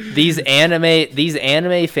 these anime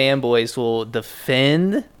fanboys will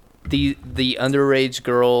defend the underage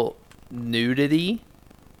girl nudity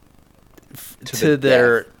to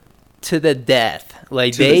the death.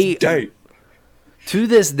 Like to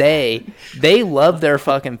this day, they love their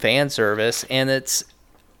fucking fan service, and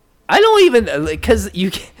I don't even, because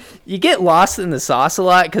you get lost in the sauce a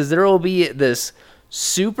lot, because there will be this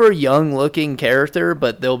super young looking character,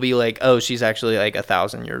 but they'll be like, oh, she's actually like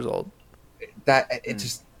 1,000 years old. That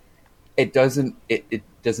it doesn't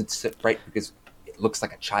sit right because it looks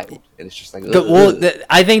like a child. And it's just like, Well,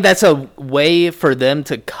 I think that's a way for them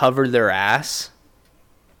to cover their ass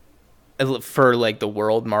for like the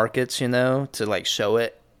world markets, to like show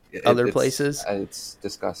it other places. It's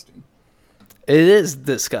disgusting. It is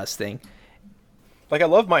disgusting. Like, I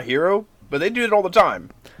love My Hero, but they do it all the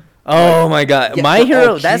time. Oh my god, Yeah, My they're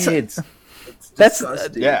Hero. all That's kids. that's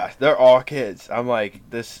Yeah, they're all kids. I'm like,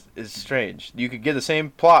 this is strange. You could get the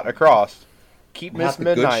same plot across. Keep Not Miss the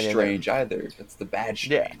Midnight good in strange either. It's the bad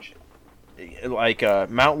Yeah. strange. it. Like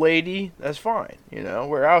Mount Lady, that's fine.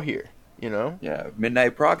 We're out here. Yeah,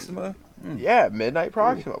 Midnight Proxima. Yeah, Midnight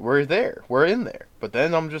Proxima. We're there. We're in there. But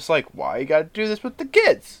then I'm just like, why you gotta do this with the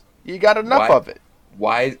kids? You got enough Why? of it.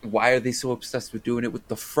 Why are they so obsessed with doing it with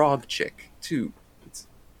the frog chick too?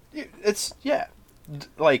 It's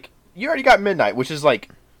like, you already got Midnight, which is like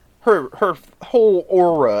her whole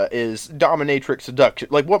aura is dominatrix seduction.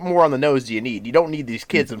 Like, what more on the nose do you need? You don't need these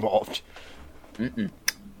kids involved.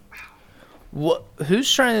 what?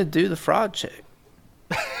 Who's trying to do the fraud chick?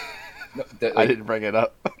 No, I didn't bring it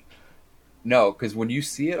up. No, because when you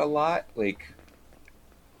see it a lot, like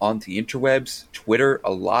on the interwebs, Twitter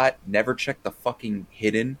a lot, never check the fucking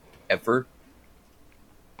hidden ever.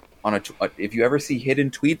 If you ever see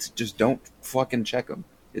hidden tweets, just don't fucking check them.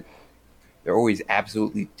 They're always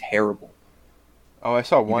absolutely terrible. Oh, I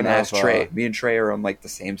saw You one. can ask Trey. Me and Trey are on like the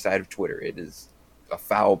same side of Twitter. It is a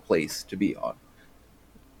foul place to be on.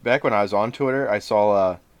 Back when I was on Twitter, I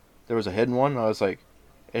saw there was a hidden one. I was like,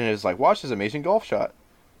 and it was like, watch this amazing golf shot.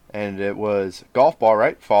 And it was golf ball,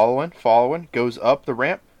 right? Following, goes up the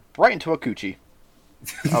ramp, right into a coochie.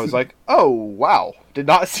 I was like, oh, wow. Did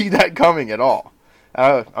not see that coming at all.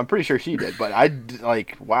 I'm pretty sure she did, but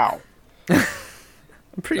wow.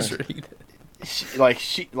 I'm pretty sure he did.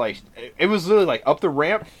 It was literally like up the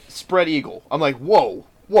ramp, spread eagle. I'm like, whoa,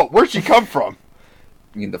 where'd she come from?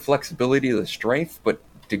 I mean, the flexibility, the strength, but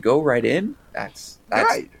to go right in, that's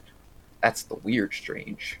Right. That's the weird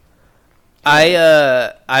strange.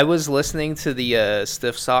 I was listening to the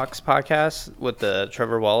Stiff Socks podcast with the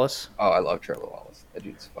Trevor Wallace. Oh, I love Trevor Wallace. That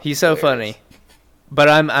dude's fucking He's so hilarious. funny. But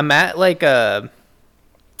I'm at like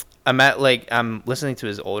I'm listening to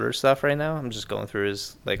his older stuff right now. I'm just going through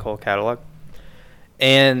his like whole catalog,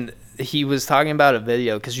 and he was talking about a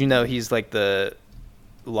video because he's like the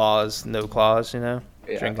laws no clause, Yeah.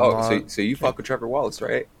 drinking Oh, law. so you fuck with Trevor Wallace,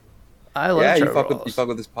 right? I love Yeah, Trevor you fuck Wallace.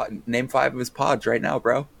 with his pod. Name 5 of his pods right now,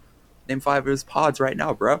 bro. Name 5 of his pods right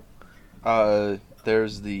now, bro.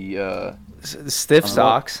 There's the Stiff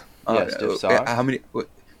socks. Yeah, Stiff Socks. How many?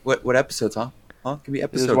 What episodes? Huh? Give me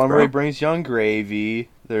episodes, there's one bro. where he brings Young Gravy.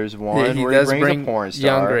 There's one Yeah, where he does brings bring a porn star.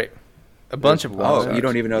 Young Gra- a bunch of There's porn one. Oh, stars. you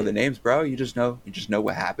don't even know the names, bro. You just know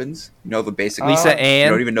what happens. You know the basic. Lisa You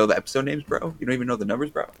Ann. don't even know the episode names, bro. You don't even know the numbers,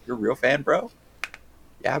 bro. You're a real fan, bro.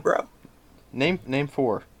 Yeah, bro. Name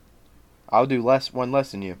 4. I'll do one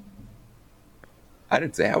less than you. I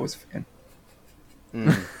didn't say I was a fan.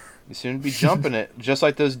 You soon be jumping it, just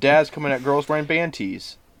like those dads coming at girls wearing band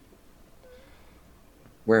tees.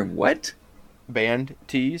 Wearing what? Band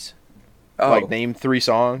tees. Oh, Like name 3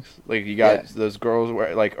 songs. Like you got Yeah. those girls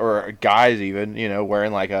wear or guys even,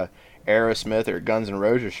 wearing like a Aerosmith or Guns N'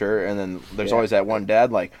 Roses shirt, and then there's Yeah. always that one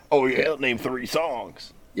dad like, oh yeah, name 3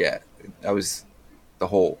 songs. yeah. That was the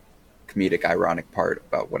whole comedic, ironic part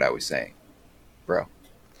about what I was saying, bro.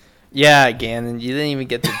 Yeah, Gannon, you didn't even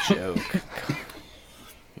get the joke.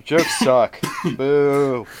 Jokes suck.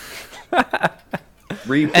 Boo.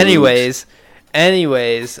 Anyways,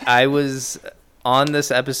 I was on this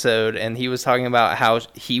episode and he was talking about how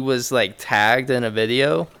he was like tagged in a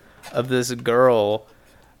video of this girl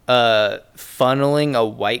funneling a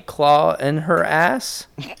White Claw in her ass,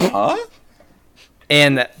 Huh?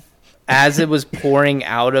 and as it was pouring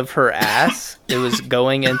out of her ass, it was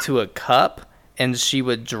going into a cup and she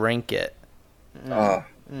would drink it.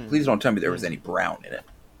 Please don't tell me there was any brown in it.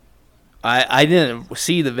 I didn't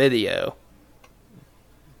see the video,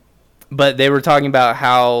 but they were talking about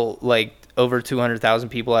how like over 200,000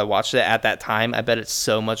 people had watched it at that time. I bet it's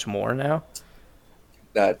so much more now.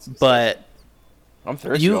 But I'm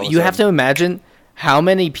thirsty. all of a you have to sudden. imagine how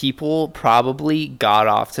many people probably got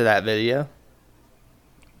off to that video.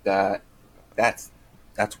 That's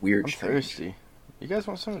weird. I'm Strange. thirsty. You guys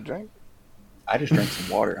want something to drink? I just drank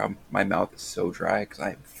some water. My mouth is so dry because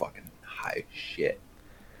I am fucking high as shit.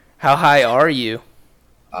 How high are you?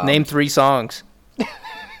 Name 3 songs.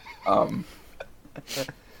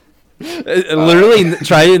 Literally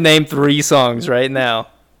try to name 3 songs right now.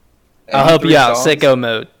 I'll help you out. Sicko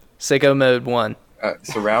mode. Sicko mode 1.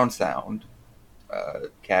 Surround sound.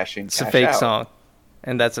 Cash in, It's cash a fake out. song.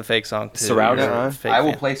 And that's a fake song too. Surround You're a sound. fake I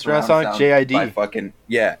will fan. play Surround surround sound, sound. JID. By fucking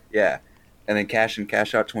yeah. And then cash in,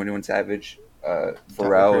 cash out. 21 Savage,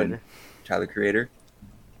 Pharrell, and Tyler Creator.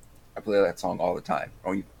 I play that song all the time.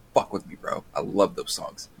 Don't you fuck with me, bro. I love those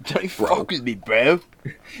songs. Don't you Bro. fuck with me, bro.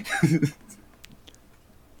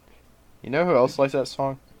 You know who else likes that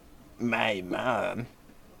song? My mom.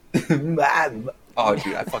 Oh,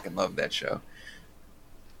 dude, I fucking love that show.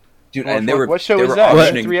 Dude, What- and they were what show they is were that?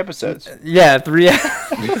 auctioning- 3 episodes. Yeah, 3.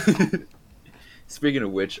 Speaking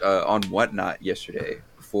of which, on Whatnot yesterday,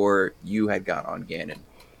 before you had got on Gannon,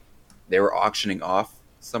 they were auctioning off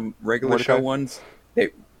some regular Mordecai? show ones.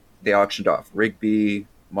 They auctioned off Rigby,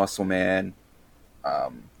 Muscle Man,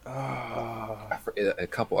 a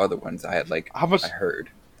couple other ones. I had How much? I heard.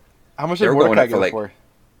 How much They did were going Mordecai up for, go like, for?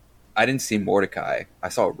 I didn't see Mordecai. I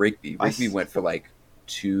saw Rigby. I Rigby s- went for like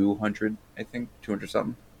 200, I think, 200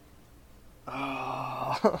 something.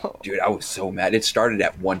 Oh. Dude, I was so mad. It started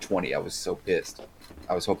at 120. I was so pissed.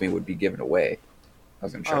 I was hoping it would be given away. I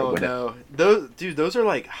was gonna try to Oh win it. no, those are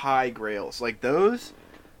like high grails, like those,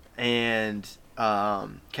 and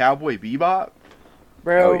Cowboy Bebop,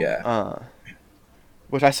 bro. Oh, yeah.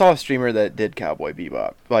 Which I saw a streamer that did Cowboy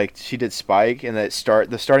Bebop. Like she did Spike, and the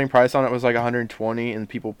starting price on it was like 120, and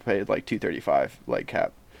people paid like 235, like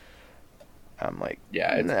cap. I'm like,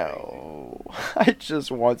 Yeah, it's no, I just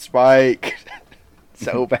want Spike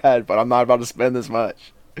so bad, but I'm not about to spend this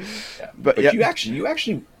much. Yeah. But But yeah. you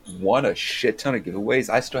actually won a shit ton of giveaways.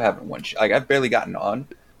 I still haven't won shit. Like, I've barely gotten on,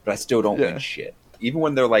 but I still don't Yeah. win shit. Even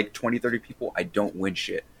when they're like 20, 30 people, I don't win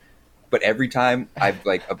shit. But every time I've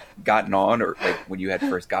like gotten on, or like when you had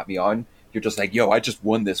first got me on, you're just like, yo, I just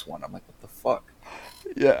won this one. I'm like, what the fuck?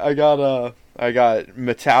 Yeah, I got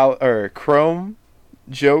metal or chrome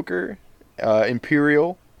Joker,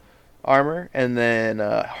 Imperial armor, and then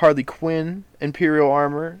Harley Quinn Imperial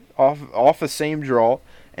armor off the same draw,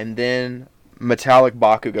 and then metallic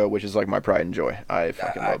Bakugo, which is like my pride and joy. I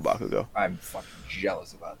fucking love Bakugo. I'm fucking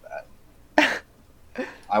jealous about that.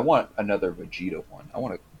 I want another Vegeta one. I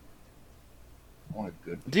want a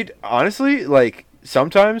good. Dude, honestly, like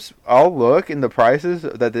sometimes I'll look in the prices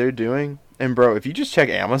that they're doing, and bro, if you just check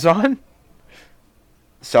Amazon,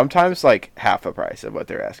 sometimes like half the price of what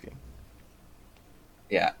they're asking.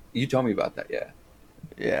 Yeah, you told me about that. Yeah.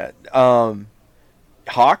 Yeah.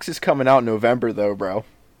 Hawks is coming out in November though, bro.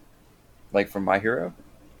 Like from My Hero.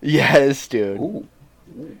 Yes, dude. Ooh.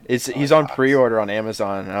 He's on pre-order on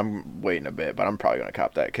Amazon, and I'm waiting a bit, but I'm probably gonna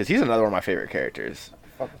cop that because he's another one of my favorite characters.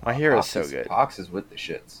 My hero is so good. Hawks is with the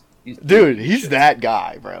shits. Dude, he's that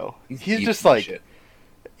guy, bro. He's just like shit.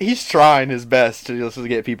 He's trying his best to just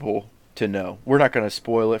get people to know. We're not gonna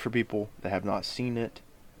spoil it for people that have not seen it.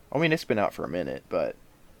 I mean, it's been out for a minute, but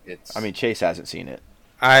Chase hasn't seen it.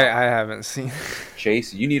 I haven't seen.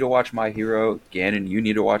 Chase, you need to watch My Hero. Gannon, you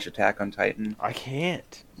need to watch Attack on Titan. I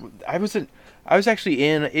can't. I was actually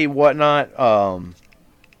in a Whatnot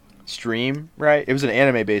stream, right? It was an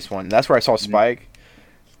anime based one. That's where I saw Spike,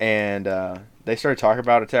 and they started talking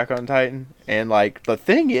about Attack on Titan. And like the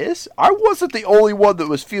thing is, I wasn't the only one that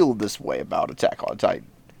was feeling this way about Attack on Titan.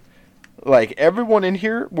 Like everyone in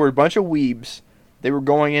here were a bunch of weebs. They were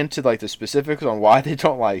going into like the specifics on why they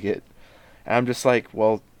don't like it. And I'm just like,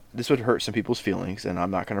 well, this would hurt some people's feelings, and I'm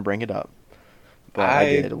not going to bring it up. But I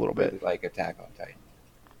did a little bit. Really like Attack on Titan.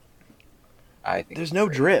 I think there's no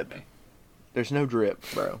drip. There's no drip,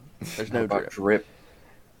 bro. There's no drip.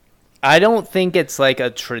 I don't think it's like a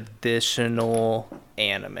traditional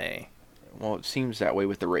anime. Well, it seems that way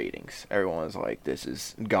with the ratings. Everyone's like, this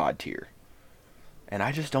is God tier. And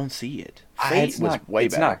I just don't see it. Fate was way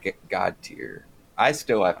better. It's not God tier. I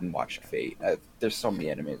still haven't watched Fate. There's so many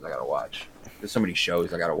animes I gotta watch. There's so many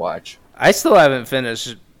shows I gotta watch. I still haven't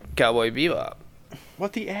finished Cowboy Bebop.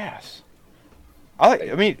 What the ass?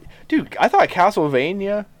 I mean, dude, I thought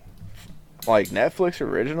Castlevania, like Netflix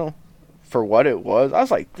original, for what it was, I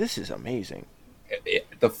was like, this is amazing.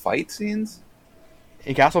 The fight scenes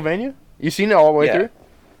in Castlevania, you seen it all the way through?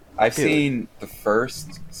 I've seen the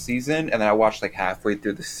first season, and then I watched like halfway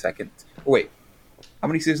through the second. Wait, how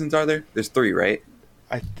many seasons are there? There's 3, right?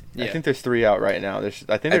 I think there's 3 out right now. I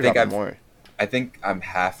think there's more. I think I'm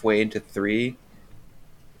halfway into 3.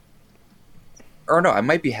 Or no, I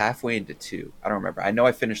might be halfway into 2. I don't remember. I know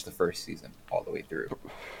I finished the first season all the way through.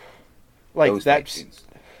 Like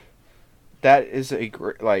that is a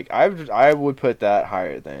great. Like I would put that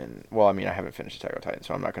higher than. Well, I mean, I haven't finished Attack on Titan,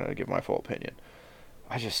 so I'm not going to give my full opinion.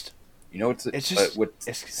 It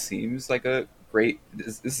seems like a great.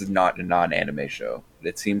 This is not a non-anime show, but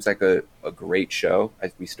it seems like a great show.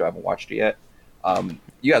 We still haven't watched it yet.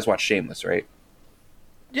 You guys watch Shameless, right?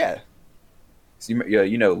 Yeah. So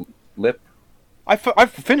you know Lip.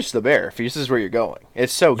 I've finished The Bear. If this is where you're going,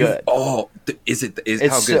 it's so good. How good is it?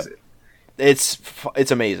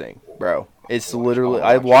 It's amazing, bro. It's literally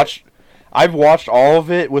I've watched all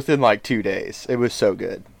of it within like 2 days. It was so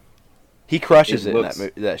good. He crushes it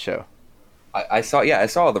in that show. I saw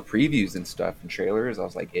all the previews and stuff and trailers. I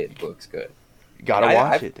was like, it looks good. You gotta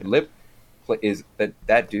watch it. Dude. Lip is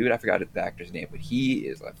that dude. I forgot the actor's name, but he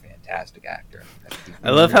is a fantastic actor. I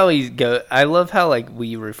love how I love how like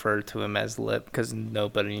we refer to him as Lip because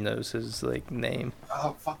nobody knows his like name.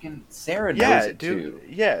 Oh, fucking Sarah knows it dude. Too.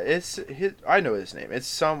 Yeah, it's his. I know his name. It's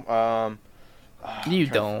some. You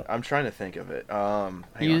don't. I'm trying to think of it.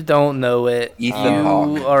 You don't know it. Ethan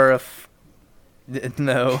Hawke. You are a.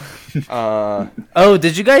 No. Oh,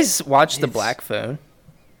 did you guys watch The Black Phone?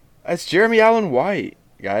 It's Jeremy Allen White,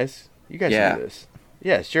 guys. You guys know this.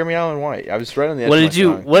 Yeah, it's Jeremy Allen White. I was right on the edge What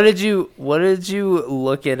of did you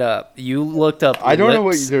look it up? You looked up I don't know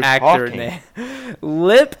what you're actor talking. name.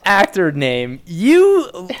 Lip actor name.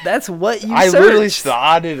 That's what you I searched. literally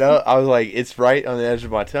thought it up. I was like, it's right on the edge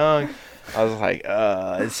of my tongue. I was like,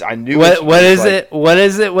 I knew what is it? What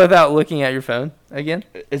is it without looking at your phone again?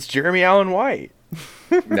 It's Jeremy Allen White.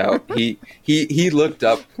 No, he looked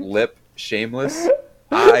up Lip Shameless.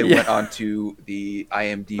 I went onto the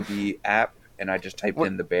IMDb app and I just typed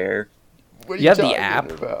in The Bear. What are you have the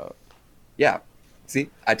app? About? Yeah. See,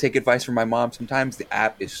 I take advice from my mom sometimes. The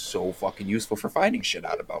app is so fucking useful for finding shit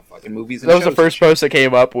out about fucking movies and That was shows. the first post that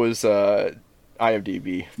came up was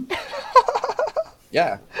IMDb.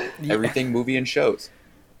 Yeah. Everything movie and shows.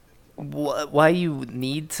 Why you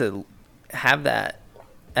need to have that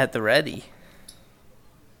at the ready?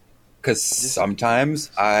 Because sometimes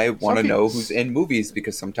I want to know who's in movies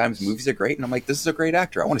because sometimes movies are great and I'm like, this is a great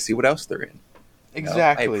actor. I want to see what else they're in.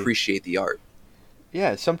 Exactly. I appreciate the art.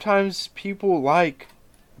 Yeah, sometimes people like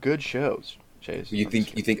good shows. Chase. You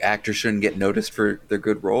think actors shouldn't get noticed for their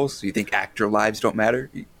good roles? You think actor lives don't matter?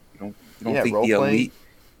 You don't think the elite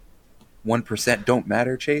 1% don't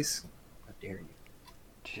matter, Chase? How dare you?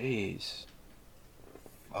 Jeez.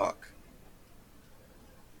 Fuck.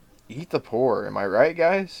 Eat the poor, am I right,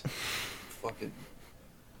 guys? Fucking.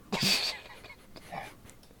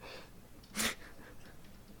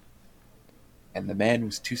 And the man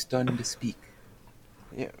was too stunned to speak.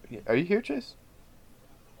 Yeah. Are you here, Chase?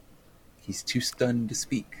 He's too stunned to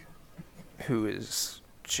speak. Who is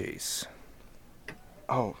Chase?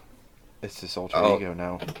 Oh, it's this alter Oh. ego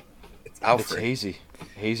now. It's It's Alfred. Hazy.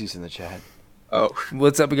 Hazy's in the chat. Oh.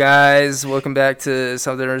 What's up, guys? Welcome back to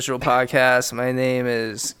Something Original Podcast. My name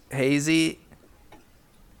is Hazy.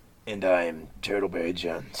 And I'm Turtleberry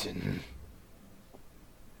Johnson.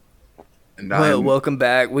 And Well, welcome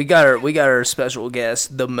back. We got our special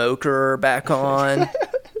guest, the Moker, back on.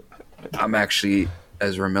 I'm actually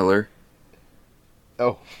Ezra Miller.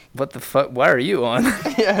 Oh. What the fuck? Why are you on?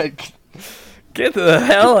 Yeah. Get the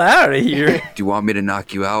hell out of here. Do you want me to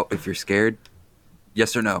knock you out if you're scared?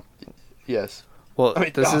 Yes or no? Yes. Well, I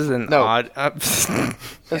mean, this no, is an no. odd. That's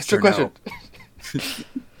Yes a or trick question. This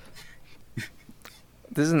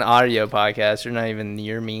is an audio podcast. You're not even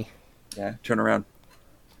near me. Yeah, turn around.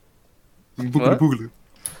 What?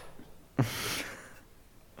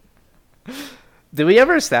 Did we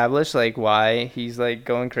ever establish like why he's like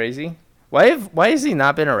going crazy? Why has he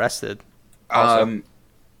not been arrested? I think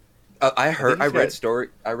he's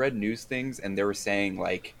I read news things, and they were saying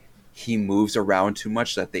like he moves around too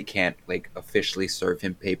much that they can't like officially serve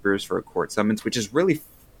him papers for a court summons, which is really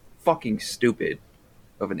fucking stupid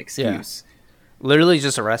of an excuse. Literally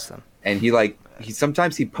just arrest him. And he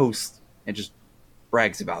sometimes he posts and just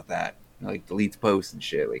brags about that, like deletes posts and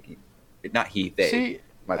shit. Like they. See,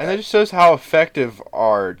 My and bad. that just shows how effective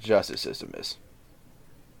our justice system is.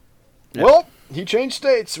 Yeah. Well, he changed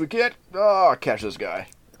states. We can't catch this guy.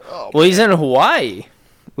 Oh, Well, he's in Hawaii.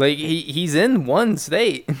 Like he's in one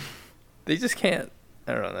state. They just can't.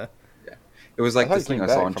 I don't know. It was like I thought this he thing came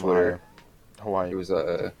I saw back on from Twitter. Hawaii. It was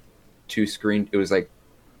two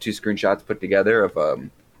screenshots put together of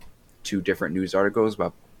two different news articles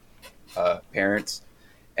about parents,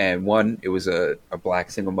 and one, it was a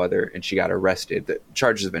black single mother, and she got arrested. The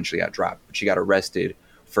charges eventually got dropped, but she got arrested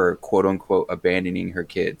for quote unquote abandoning her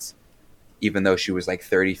kids, even though she was like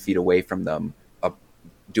 30 feet away from them,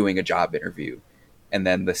 doing a job interview. And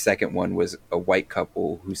then the second one was a white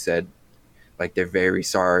couple who said like they're very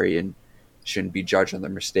sorry and shouldn't be judged on their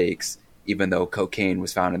mistakes, even though cocaine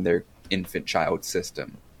was found in their infant child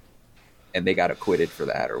system, and they got acquitted for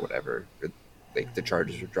that or whatever. Or, like the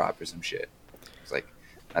charges were dropped or some shit. It's like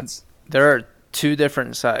There are two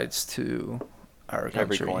different sides to our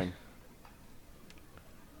Every country. coin.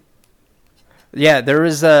 Yeah, there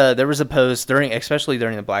was a post especially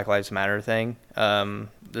during the Black Lives Matter thing,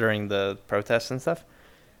 during the protests and stuff.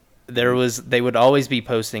 They would always be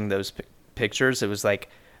posting those pictures. It was like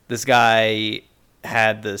this guy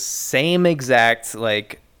had the same exact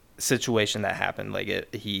like situation that happened.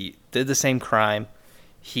 Like he did the same crime.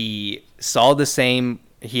 He had the same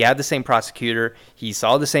prosecutor. He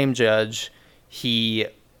saw the same judge. He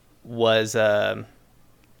was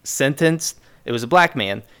sentenced. It was a black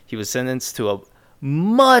man. He was sentenced to a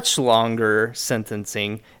much longer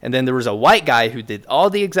sentencing. And then there was a white guy who did all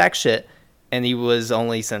the exact shit, and he was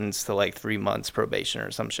only sentenced to like 3 months probation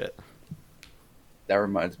or some shit. that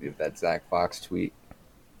reminds me of that Zach Fox tweet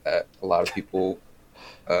that a lot of people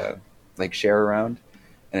like share around,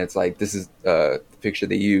 and it's like this is the picture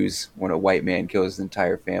they use when a white man kills his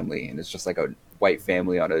entire family, and it's just like a white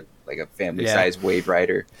family on a family-sized wave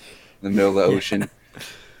rider in the middle of the ocean.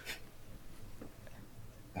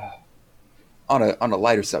 On a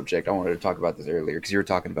lighter subject, I wanted to talk about this earlier because you were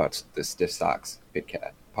talking about the Stiff Socks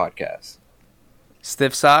podcast.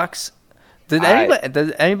 Stiff socks? Did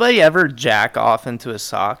I- anybody ever jack off into a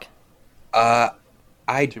sock? I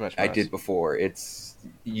Too much I mess. did before. It's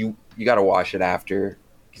you got to wash it after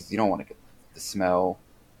because you don't want to get the smell.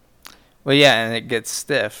 Well, yeah, and it gets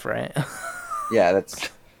stiff, right? Yeah, that's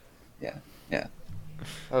That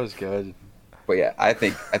was good. but yeah, I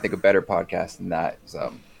think a better podcast than that is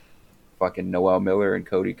fucking Noel Miller and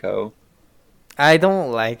Cody Ko. I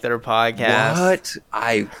don't like their podcast. What?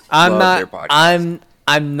 I I'm love not. their podcast.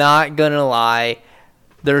 I'm not gonna lie.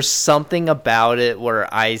 There's something about it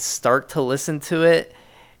where I start to listen to it,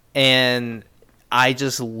 and I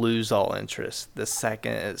just lose all interest the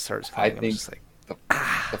second it starts I playing. I'm think just like,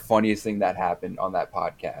 the funniest thing that happened on that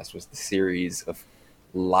podcast was the series of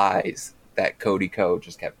lies that Cody Ko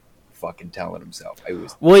just kept fucking telling himself. It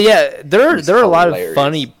was well, yeah, there was are a lot hilarious. of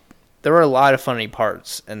funny. There were a lot of funny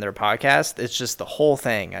parts in their podcast. It's just the whole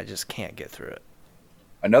thing. I just can't get through it.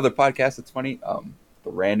 another podcast that's funny. The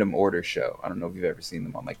Random Order Show. I don't know if you've ever seen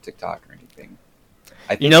them on like TikTok or anything.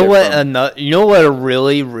 I think You know they're what? from- You know what a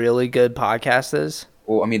really, really good podcast is?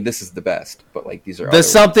 well, I mean, this is the best, but like these are The other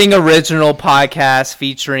Something Original podcast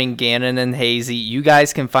featuring Gannon and Hazy. You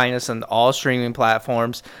guys can find us on all streaming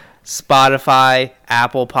platforms. Spotify,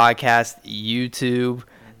 Apple Podcast, YouTube.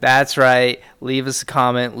 That's right. Leave us a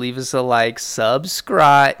comment. Leave us a like.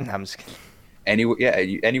 Subscribe. No, I'm just kidding.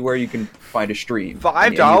 Anywhere you can find a stream. $5?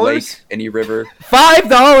 Any lake, any river.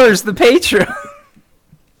 $5 the Patreon.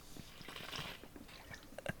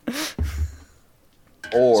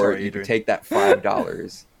 Or Sorry, you Adrian. can take that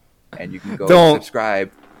 $5 and you can go Don't.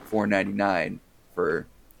 subscribe $4.99 for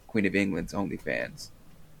Queen of England's OnlyFans.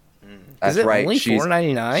 That's Is it right. only she's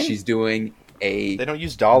 $4.99? She's doing a They don't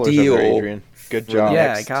use dollars Deal over there, Adrian. Good for job. the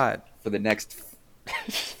Yeah, next- God. for the next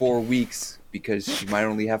 4 weeks because she might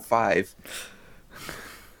only have 5.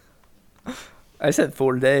 I said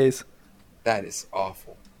 4 days. That is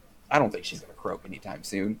awful. I don't think she's gonna croak anytime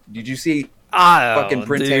soon. Did you see? Oh, Fucking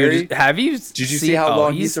Prince dude. Harry? Have you? Did you see how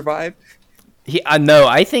long he survived? No,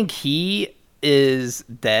 I think he is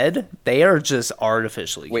dead. They are just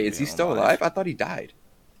artificially. Wait, is he keeping him still alive? I thought he died.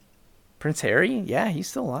 Prince Harry? Yeah, he's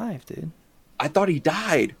still alive, dude. I thought he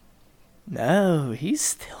died. No, he's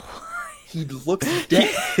still alive. He looks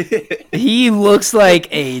dead. He looks like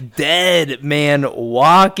a dead man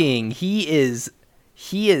walking. He is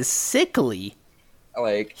sickly.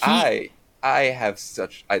 Like I have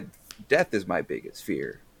such death is my biggest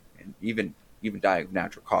fear, and even dying of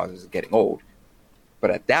natural causes and getting old. But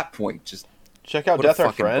at that point, just Check out Put a Death Our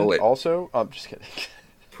fucking Friend. bullet. Also, I'm just kidding.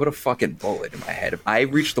 put a fucking bullet in my head. If I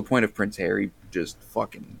reach the point of Prince Harry, just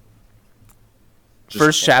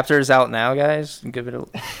First chapter is out now, guys. Give it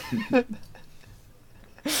a.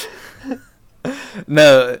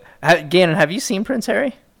 No, Gannon, have you seen Prince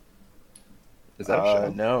Harry? Is that a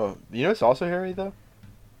show? No. You know it's also Harry, though?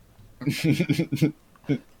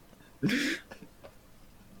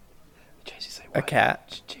 say A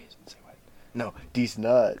cat. Jason, say what? No, these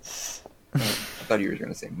nuts. I thought you were going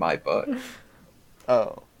to say my butt.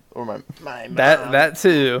 Oh. Or my mom. That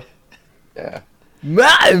too. Yeah.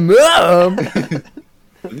 My mom.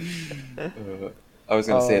 I was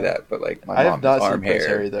going to say that, but like my I have mom's not seen arm Prince hair.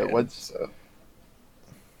 Harry, though. and What's- so,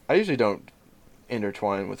 I usually don't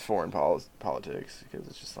intertwine with foreign politics because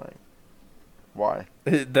it's just like, why?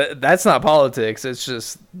 That's not politics. It's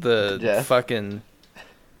just the Yeah. fucking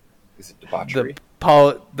is it debauchery?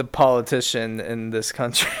 the politician in this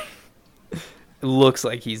country. It looks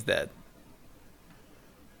like he's dead.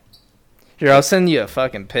 Here, I'll send you a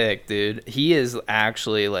fucking pic, dude. He is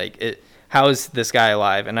actually like it. How is this guy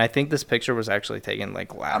alive? And I think this picture was actually taken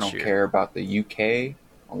like I last don't year. care about the UK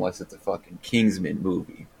unless it's a fucking Kingsman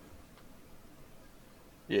movie.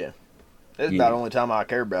 Yeah. That's Yeah. about the only time I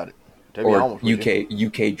care about it. To be Or honest with you.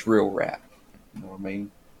 UK drill rap. You know what I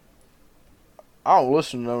mean? I don't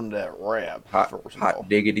listen to none of that rap, first of all. Hot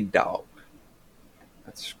diggity dog.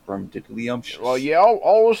 That's scrumdiddlyumptious. Well, yeah,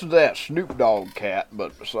 I'll listen to that Snoop Dogg cat,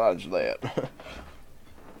 but besides that,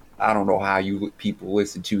 I don't know how you people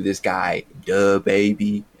listen to this guy, Duh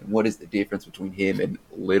Baby. And what is the difference between him and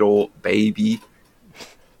Little Baby?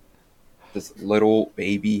 Does Little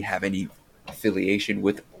Baby have any affiliation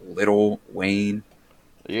with Little Wayne?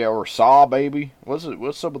 yeah, or Saw Baby. What's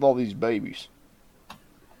up with all these babies?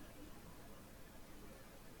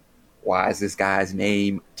 Why is this guy's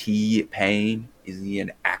name T-Pain? Is he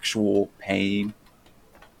an actual pain?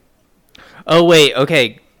 Oh wait,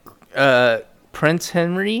 okay. Prince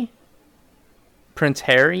Henry, Prince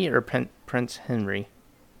Harry, or Prince Henry?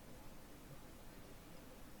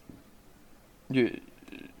 You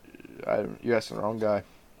asking the wrong guy.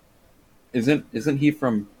 Isn't he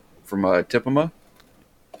from Tippama?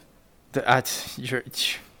 You're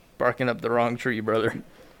barking up the wrong tree, brother.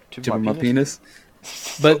 Tippama penis?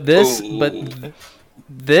 But this, Oh. but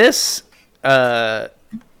this,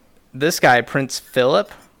 this guy, Prince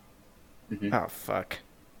Philip. Mhm. Oh fuck.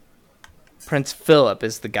 Prince Philip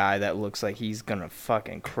is the guy that looks like he's gonna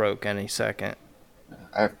fucking croak any second.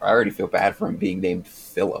 I already feel bad for him being named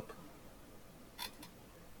Philip.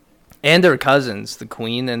 And they're cousins. The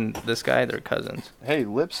Queen and this guy, they're cousins. Hey,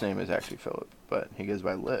 Lip's name is actually Philip, but he goes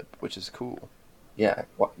by Lip, which is cool. Yeah,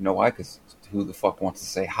 you know why? Because who the fuck wants to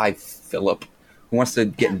say hi, Philip? Who wants to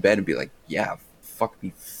get in bed and be like, yeah, fuck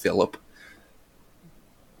me, Philip?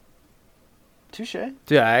 Touche.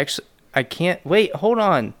 Dude, I can't wait. Hold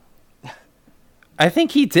on. I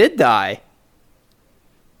think he did die.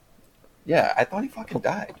 Yeah, I thought he fucking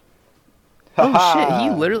died. Oh shit! He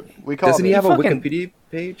literally Doesn't he have a fucking- Wikipedia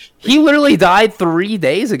page? he literally died 3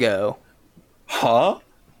 days ago. Huh?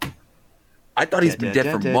 I thought he's been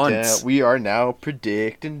dead for months. We are now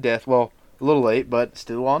predicting death. Well, a little late, but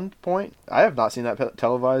still on point. I have not seen that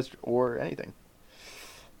televised or anything.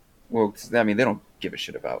 Well, I mean, they don't give a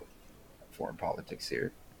shit about foreign politics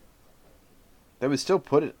here. They would still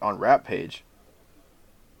put it on Rap page.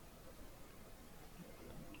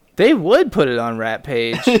 They would put it on Rat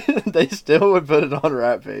Page. They still would put it on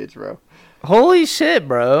Rat Page, bro. Holy shit,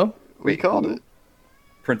 bro. We called it.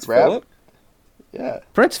 Prince Rap? Philip? Yeah.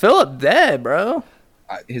 Prince Philip dead, bro.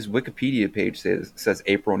 His Wikipedia page says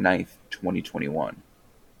April 9th, 2021.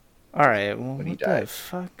 All right. Well, When he what the died.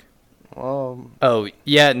 fuck? Well, Oh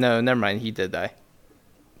yeah, no, never mind. He did die.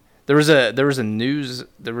 There was a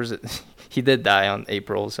he did die on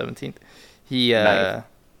April 17th. He Ninth.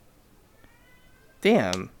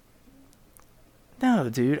 damn. No,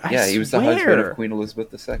 dude. Yeah, he was the husband swear. of Queen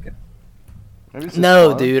Elizabeth II. maybe it's his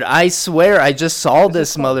No, father. dude. I swear, I just saw Is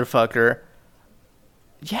this it fun? motherfucker.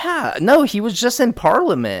 Yeah, no, he was just in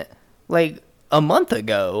Parliament like a month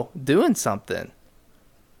ago doing something.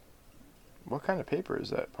 What kind of paper is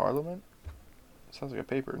that? Parliament? Sounds like a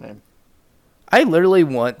paper name. I literally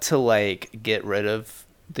want to like get rid of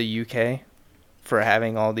the UK for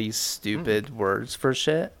having all these stupid words for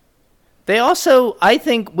shit. They also, I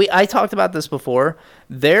think I talked about this before.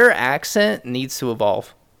 Their accent needs to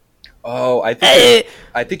evolve. Oh, Eh,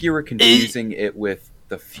 I think you were confusing it with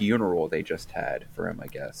the funeral they just had for him, I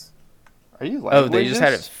guess. Are you Oh, they just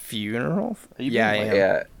had a this? funeral. Are you Yeah, I being am.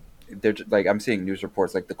 Yeah, they're like I'm seeing news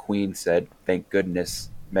reports like the Queen said, "Thank goodness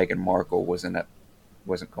Meghan Markle wasn't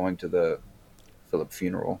going to the Philip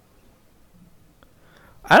funeral."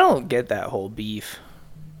 I don't get that whole beef.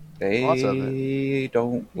 Lots of They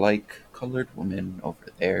don't like colored women over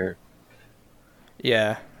there.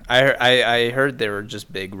 Yeah, I heard they were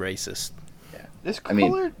just big racist. This I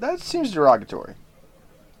mean- color? That seems derogatory.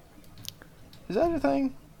 Is that a thing?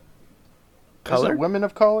 Is Color? it women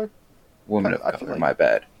of color? Woman of I feel color. like- My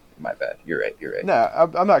bad. You're right. No,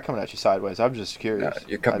 I'm not coming at you sideways. I'm just No, curious.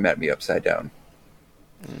 you're coming at me upside down.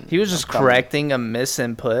 He was just I'm coming. correcting a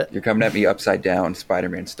misinput. You're coming at me upside down,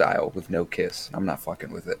 Spider-Man style, with no kiss. I'm not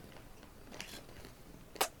fucking with it.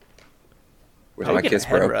 Where's I would my get kiss, a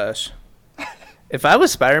head bro? rush. If I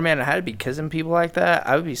was Spider-Man and I had to be kissing people like that,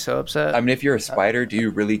 I would be so upset. I mean, if you're a spider, do you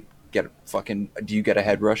really get do you get a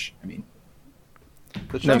head rush? I mean, The no,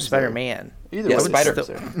 truth's there. Spider-Man. Either Yeah, way, Spider- it's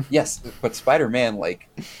there. yes, but Spider-Man, like,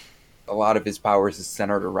 a lot of his powers is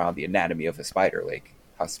centered around the anatomy of a spider, like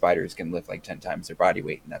how spiders can lift like 10 times their body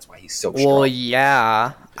weight, and that's why he's so strong. Well,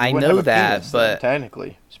 yeah, I He wouldn't know have a that, penis, then, but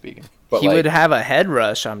technically speaking. But he like, would have a head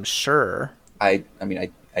rush, I'm sure. I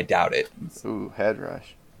mean, I doubt it. Ooh, head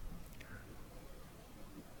rush.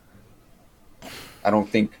 I don't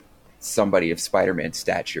think somebody of Spider-Man's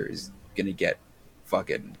stature is gonna get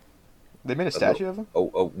fucking They made a statue of him? a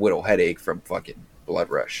whittle headache from fucking blood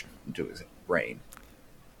rush into his brain.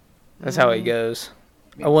 That's how he goes.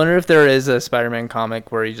 I wonder if there is a Spider-Man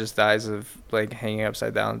comic where he just dies of like hanging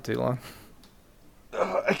upside down too long.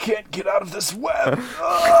 I can't get out of this web.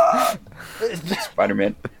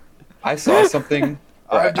 Spider-Man. I saw something.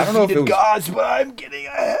 I I've don't know if it defeated was. gods, but I'm getting a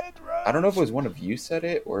head rush. I don't know if it was one of you said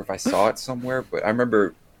it or if I saw it somewhere, but I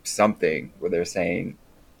remember something where they're saying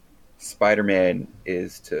Spider-Man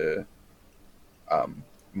is to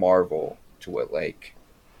Marvel to what like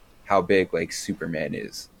how big like Superman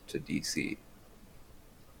is to DC.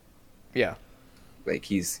 Yeah. Like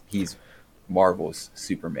he's Marvel's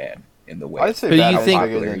Superman in the way. I'd say Who do you Batman's think-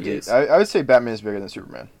 bigger popular than he is. I would say Batman is bigger than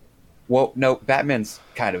Superman. Well, no, Batman's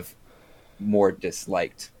kind of more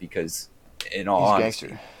disliked because in all He's honesty,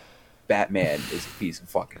 gangster. Batman is a piece of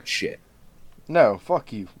fucking shit. No,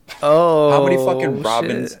 fuck you. Oh. How many fucking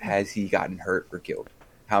Robins shit. has he gotten hurt or killed?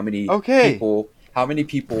 How many Okay. people? How many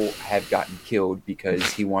people have gotten killed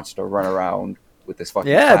because he wants to run around with this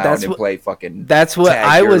fucking Yeah, clown that's and what- play fucking? That's what tag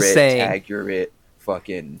I you're was it, saying. Tag you're it.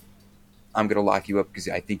 Fucking. I'm gonna lock you up because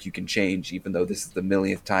I think you can change, even though this is the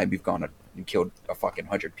millionth time you've gone and killed a fucking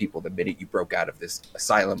 100 people. The minute you broke out of this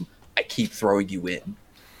asylum, I keep throwing you in.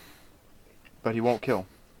 But he won't kill.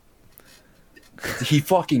 He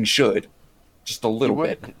fucking should, just a little He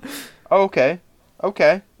would- bit. Oh, okay.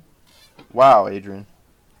 Okay. Wow, Adrian.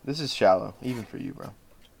 This is shallow, even for you, bro.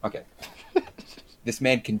 Okay. This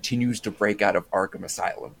man continues to break out of Arkham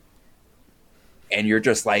Asylum. And you're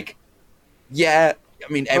just like, yeah,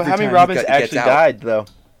 I mean, every But how many time Robins he gets actually out, died, though?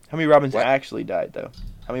 How many Robins What? actually died, though?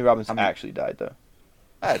 How many Robins How many- actually died, though?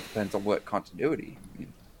 That depends on what continuity. I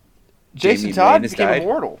mean, Jason Damian Todd Wayne has became died.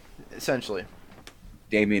 immortal, essentially.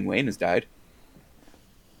 Damian Wayne has died.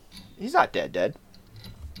 He's not dead.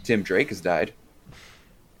 Tim Drake has died.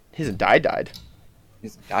 He hasn't died. He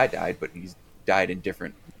hasn't died, but he's died in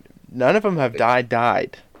different. None of them have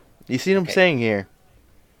died. You see what I'm Okay. saying here?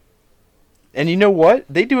 And you know what?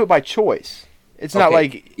 They do it by choice. It's not Okay,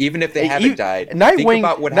 like even if they Hey, haven't you- died, Nightwing- think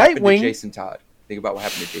about what happened to Nightwing- Jason Todd. Think about what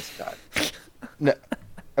happened to Jason Todd. no,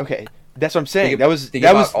 okay. That's what I'm saying. Think That ab- was think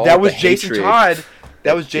that about was all that the was Jason hatred. Todd.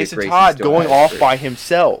 That was Dick Jason Grayson Todd still going has off it. by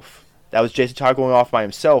himself. That was Jason Todd going off by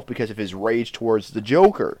himself because of his rage towards the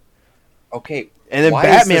Joker. Okay. And then why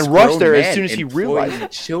Batman is this rushed grown there as man soon as he employing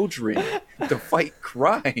realized. children to fight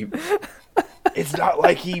crime. It's not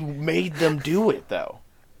like he made them do it, though.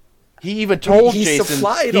 He even told He Jason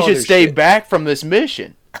supplied he all should this stay shit. back from this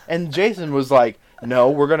mission. And Jason was like, no,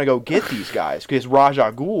 we're going to go get these guys because Ra's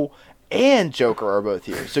al Ghul and Joker are both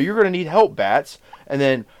here. So you're going to need help, Bats. And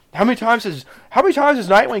then how many times has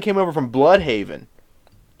Nightwing came over from Bloodhaven?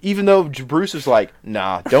 Even though Bruce was like,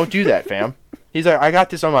 nah, don't do that, fam. He's like, I got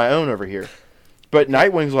this on my own over here. But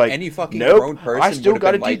Nightwing's like, Any fucking nope, grown person I still would've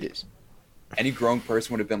got to been do like- this. Any grown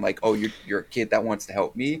person would have been like, "Oh, you're a kid that wants to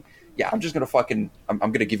help me. Yeah, I'm just gonna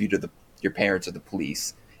I'm gonna give you to your parents or the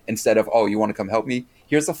police instead of, oh, you want to come help me?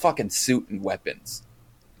 Here's a fucking suit and weapons."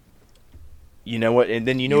 You know what? And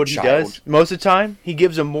then you know You what he child. does most of the time? He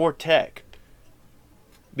gives them more tech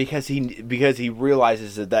because he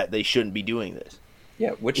realizes that they shouldn't be doing this.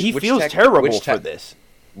 Yeah, which He which feels tech- terrible which for tech- this.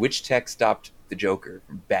 Which tech stopped the Joker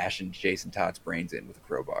from bashing Jason Todd's brains in with a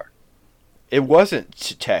crowbar? It wasn't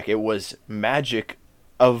tech. It was magic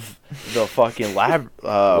of the fucking lab.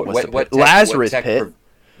 Lazarus pit.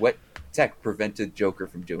 What tech prevented Joker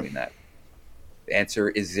from doing that? The answer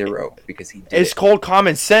is zero because he did It's it. called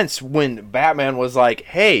common sense when Batman was like,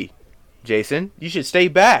 "Hey, Jason, you should stay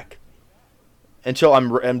back until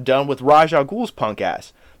I'm done with Ra's al Ghul's punk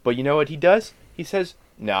ass." But you know what he does? He says,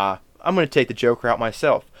 "Nah, I'm going to take the Joker out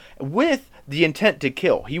myself." With the intent to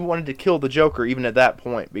kill. He wanted to kill the Joker even at that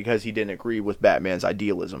point because he didn't agree with Batman's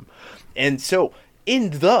idealism. And so,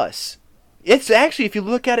 it's actually, if you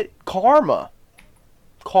look at it, karma.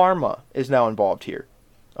 Karma is now involved here.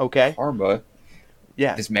 Okay? Karma.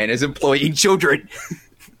 Yeah. This man is employing children.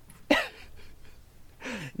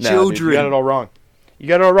 No, Children. dude, you got it all wrong. You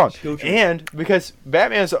got it all wrong. Children. And because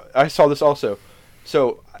I saw this also.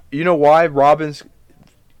 So, you know why Robins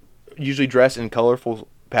usually dress in colorful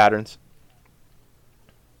patterns?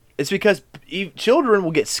 It's because children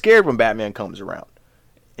will get scared when Batman comes around,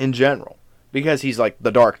 in general, because he's like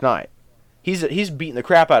the Dark Knight. He's beating the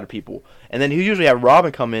crap out of people, and then he usually have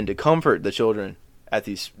Robin come in to comfort the children at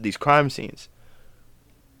these crime scenes.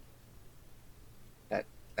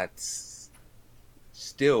 That's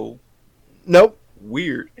still Nope,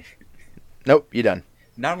 weird. nope, you done.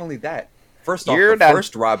 Not only that, first off, You're the done.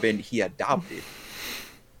 first Robin he adopted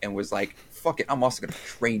and was like, "Fuck it, I'm also gonna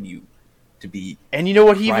train you to be." And you know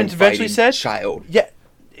what he even eventually crime-fighting said? child. Yeah,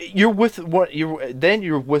 you're with one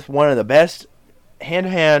of the best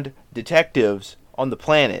hand-to-hand detectives on the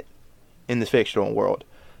planet in this fictional world.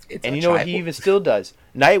 It's And a you know what child. he even still does?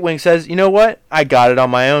 Nightwing says, "You know what? I got it on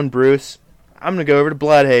my own, Bruce. I'm gonna go over to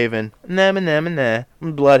Bloodhaven. Nah, I'm in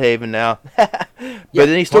Bloodhaven now." But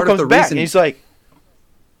then he still part of comes the back, reason- and he's like,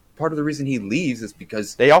 Part of the reason he leaves is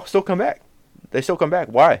because "They all still come back. They still come back.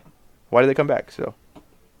 Why? Why do they come back? So,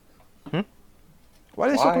 why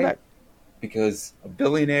do they still come Why? back? because a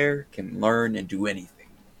billionaire can learn and do anything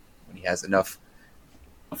when he has enough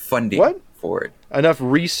funding What? for it, Enough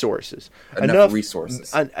resources, enough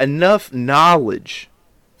resources, enough knowledge.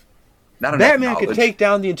 not enough Batman could knowledge. take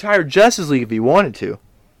down the entire Justice League if he wanted to.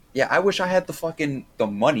 Yeah, I wish I had the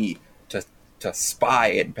money to spy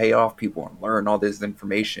and pay off people and learn all this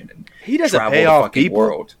information and He doesn't travel pay the off fucking people.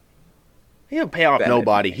 world. He don't pay off Batman.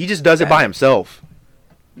 nobody. He just does it by Batman. himself.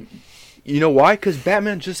 You know why? Because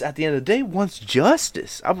Batman just, at the end of the day, wants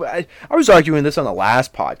justice. I was arguing this on the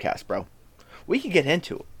last podcast, bro. We could get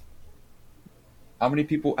into it. How many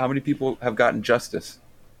people have gotten justice?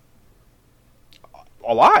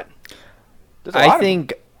 A lot. There's a lot I of them.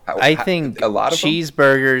 think I think a lot of them?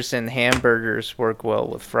 cheeseburgers and hamburgers work well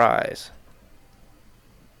with fries.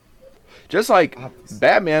 Just like Obviously.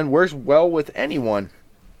 Batman works well with anyone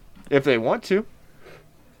if they want to.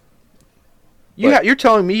 But You're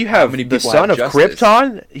telling me you how have many the people son have of justice?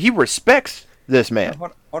 Krypton? He respects this man.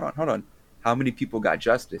 Hold on. How many people got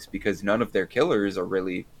justice? Because none of their killers are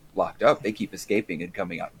really locked up. They keep escaping and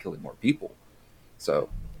coming out and killing more people. So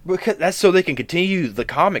Because that's so they can continue the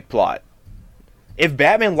comic plot. If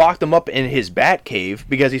Batman locked him up in his Batcave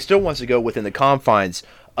because he still wants to go within the confines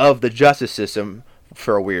of the justice system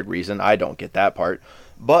for a weird reason, I don't get that part.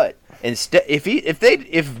 But instead,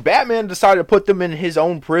 if Batman decided to put them in his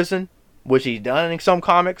own prison, which he's done in some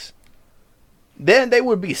comics, then they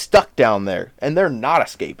would be stuck down there and they're not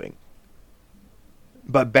escaping.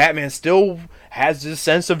 But Batman still has this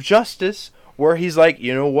sense of justice where he's like,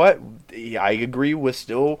 you know what? I agree with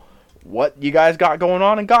still what you guys got going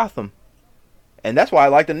on in Gotham. And that's why I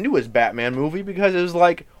like the newest Batman movie, because it was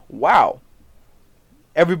like, wow,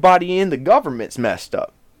 everybody in the government's messed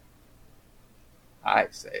up. I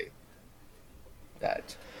say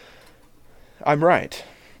that. I'm right.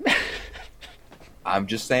 I'm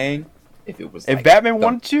just saying, if it was If like Batman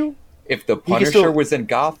wanted to, if the can Punisher still- was in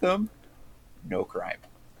Gotham, no crime.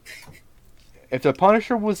 if the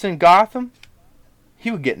Punisher was in Gotham,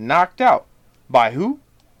 he would get knocked out. By who?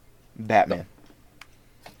 Batman.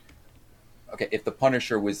 Okay, if the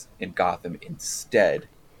Punisher was in Gotham instead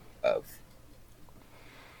of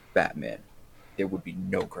Batman, there would be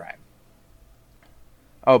no crime.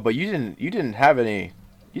 Oh, but you didn't have any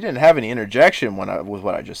interjection with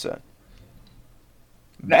what I just said.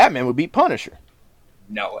 Batman would beat Punisher.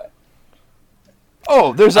 No way.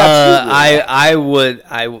 Oh, there's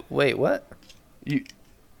absolutely Wait, what?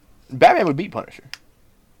 Batman would beat Punisher.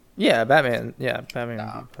 Yeah, Batman. Yeah, Batman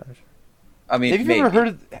Nah. would be Punisher. I mean, Have you maybe, ever heard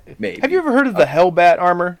of maybe. Have you ever heard of the Hellbat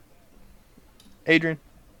armor, Adrian?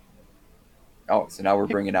 Oh, so now we're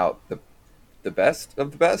bringing out the best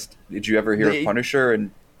of the best. Did you ever hear of Punisher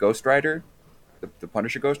and Ghost Rider? The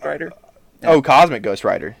Punisher Ghost Rider? Oh, Cosmic Ghost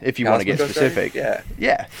Rider, if you want to Cosmic get Ghost Rider? specific.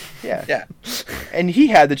 Yeah. Yeah. And he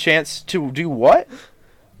had the chance to do what?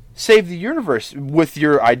 Save the universe with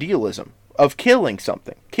your idealism of killing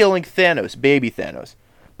something. Killing Thanos, baby Thanos.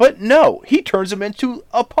 But no, he turns him into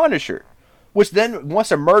a Punisher, which then wants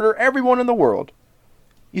to murder everyone in the world.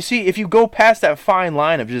 You see, if you go past that fine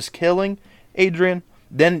line of just killing, Adrian,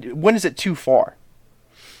 then when is it too far?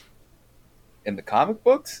 In the comic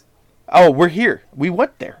books? Oh, we're here. We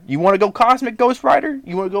went there. You want to go Cosmic Ghost Rider?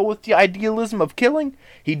 You want to go with the idealism of killing?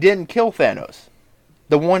 He didn't kill Thanos.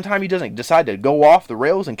 The one time he doesn't decide to go off the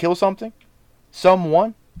rails and kill something?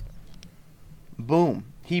 Someone? Boom.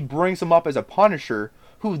 He brings him up as a Punisher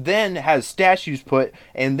who then has statues put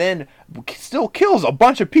and then still kills a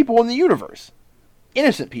bunch of people in the universe.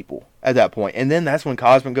 Innocent people at that point. And then that's when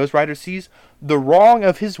Cosmic Ghost Rider sees the wrong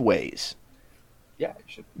of his ways. Yeah,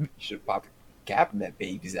 you should pop a cap in that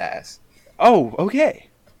baby's ass. Oh, okay.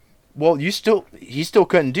 Well, he still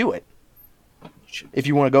couldn't do it. If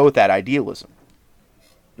you want to go with that idealism.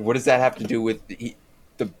 What does that have to do with the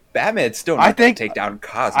Batman's still I not think- gonna take down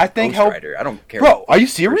Cosmic Ghost Rider? I don't care. Bro, are you what version of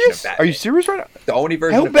serious? Batman. Are you serious right now? The only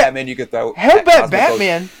version of Hellbat- Batman you could throw. at Hellbat Cosmic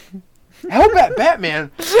Batman. Hellbat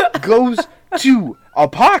Batman goes to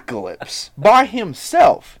Apocalypse by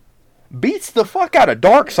himself. Beats the fuck out of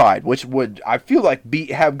Darkseid, which would I feel like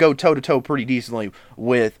go toe to toe pretty decently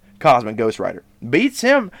with Cosmic Ghost Rider. Beats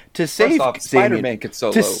him to First save off, Spider-Man could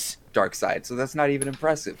solo to Darkseid, so that's not even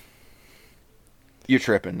impressive. You're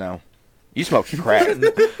tripping now. You smoke crack. You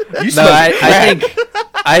No, smoke I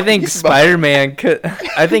crack. think Spider-Man could.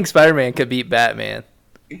 I think Spider-Man could beat Batman.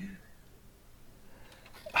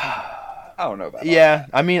 I don't know about Yeah,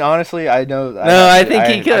 I mean, honestly, I know. No, I think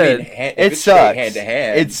he could. I mean, It sucks. hand to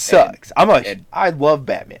hand. It sucks. and I love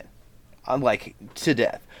Batman. I'm like to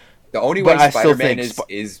death. the only but way I still Spider-Man think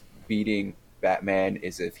is beating Batman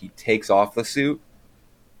is if he takes off the suit.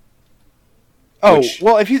 Oh Which-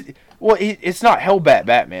 well, it's not Hellbat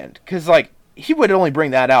Batman because like he would only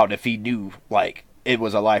bring that out if he knew like it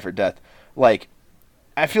was a life or death. Like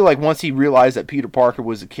I feel like once he realized that Peter Parker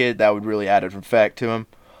was a kid, that would really add an effect to him.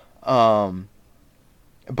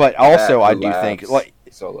 But also Bat I Blue do think Labs like,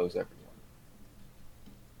 solos everyone.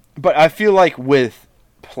 but I feel like with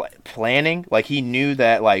planning, like he knew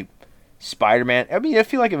that like Spider-Man. I mean, I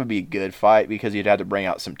feel like it would be a good fight because he'd have to bring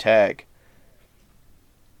out some tech.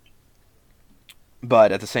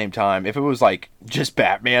 But at the same time, if it was like just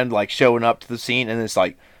Batman like showing up to the scene and it's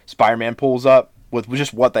like Spider-Man pulls up with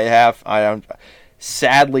just what they have, I don't.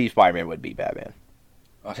 Sadly, Spider-Man would beat Batman.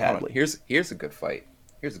 Hold on. Sadly. Here's a good fight.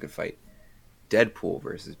 Here's a good fight. Deadpool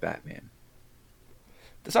versus Batman.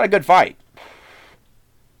 That's not a good fight.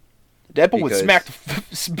 Deadpool would Because- smack.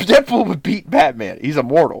 Deadpool would beat Batman. He's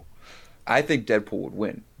immortal. I think Deadpool would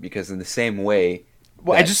win because in the same way.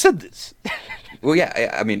 Well, I that- just said this. Well,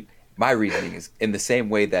 yeah. I mean, my reasoning is in the same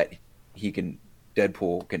way that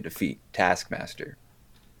Deadpool can defeat Taskmaster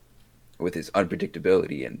with his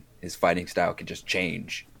unpredictability and his fighting style can just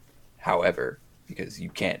change. However, because you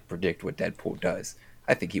can't predict what Deadpool does,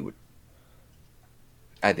 I think he would.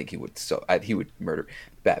 He would murder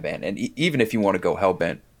Batman, and even if you want to go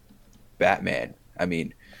hellbent Batman, I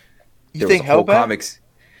mean, You think Hellbat?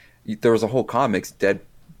 There was a whole comics.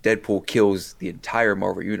 Deadpool kills the entire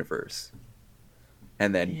Marvel universe,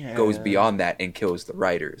 and then goes Yeah. beyond that and kills the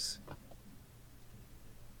writers.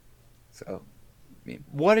 So, I mean,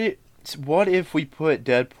 What if we put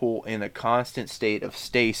Deadpool in a constant state of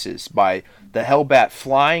stasis by the Hellbat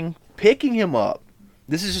flying, picking him up?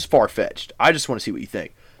 This is just far-fetched. I just want to see what you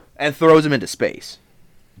think. And throws him into space.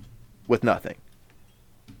 With nothing.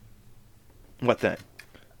 What then?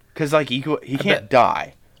 Because, like, he can't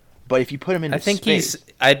die. But if you put him in I think space,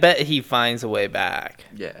 I bet he finds a way back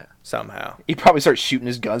Yeah. somehow. he probably starts shooting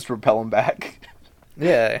his guns to propel him back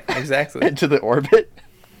Yeah, exactly. into the orbit.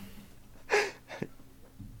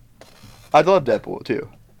 I'd love Deadpool too.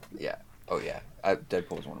 Yeah. Oh yeah.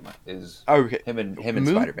 Deadpool is one of my Okay. him and Moon-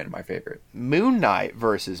 Spider-Man are my favorite. Moon Knight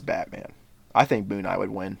versus Batman. I think Moon Knight would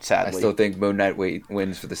win. I Sadly, still think Moon Knight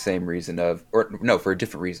wins for the same reason for a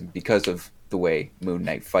different reason, because of the way Moon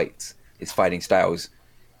Knight fights. His fighting style is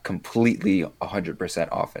completely 100%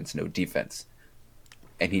 offense, no defense,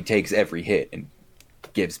 and he takes every hit and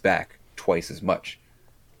gives back twice as much.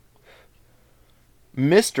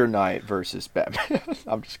 Mr. Knight versus Batman.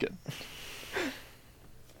 I'm just kidding.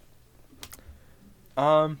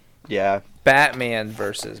 Yeah, Batman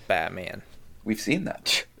versus Batman. We've seen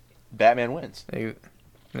that. Batman wins.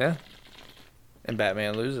 Yeah. And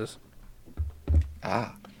Batman loses.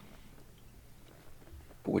 Ah.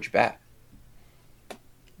 But which bat?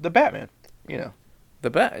 The Batman. You know. The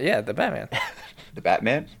Batman. The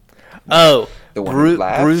Batman? Oh, The one who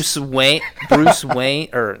laughs? Bruce Wayne,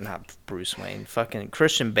 or not Bruce Wayne, fucking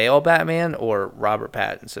Christian Bale Batman or Robert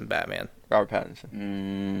Pattinson Batman? Robert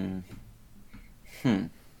Pattinson. Hmm.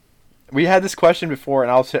 We had this question before,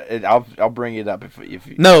 and I'll bring it up if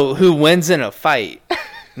you. No, who wins in a fight,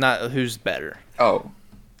 not who's better. Oh,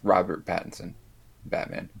 Robert Pattinson,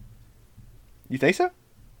 Batman. You think so?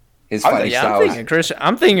 His I- fighting Yeah, style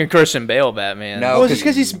I'm thinking Christian Bale Batman. No. Well, just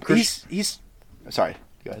 'cause because he's. Sorry.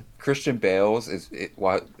 Go ahead. Christian Bale's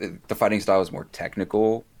the fighting style is more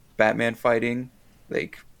technical. Batman fighting,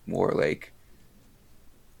 like more like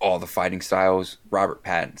all the fighting styles. Robert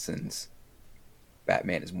Pattinson's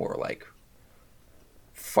Batman is more like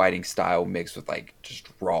fighting style mixed with like just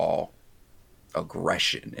raw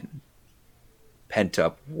aggression and pent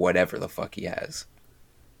up whatever the fuck he has.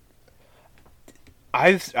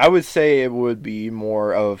 I would say it would be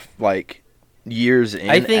more of like years in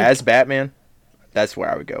I think- as Batman. That's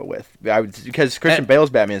where I would go with. Because Christian Bale's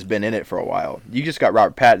Batman's been in it for a while. You just got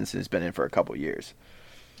Robert Pattinson who's been in for a couple years.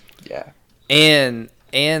 Yeah. and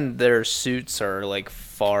their suits are like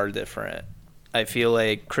far different. I feel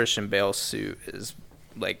like Christian Bale's suit is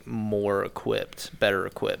like better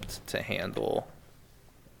equipped to handle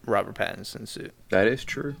Robert Pattinson's suit. That is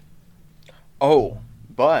true. Oh,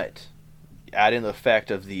 but add in the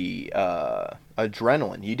effect of the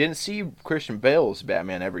adrenaline. You didn't see Christian Bale's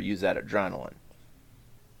Batman ever use that adrenaline.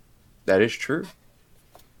 That is true.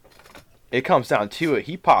 It comes down to it.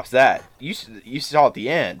 He pops that. You saw at the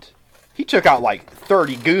end. He took out like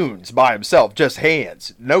 30 goons by himself, just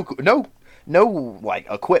hands. No like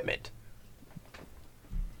equipment.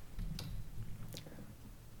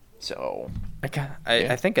 So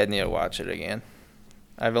I think I need to watch it again.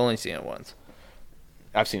 I've only seen it once.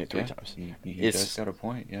 I've seen it three Yeah, times. He It's- does got a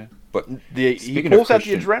point, yeah. But He Speaking of pulls out the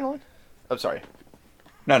Christian- adrenaline. I'm sorry.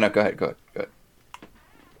 no, go ahead.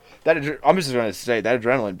 I'm just going to say that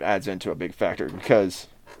adrenaline adds into a big factor because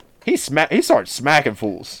he started smacking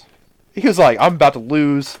fools. He was like, "I'm about to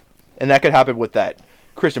lose," and that could happen with that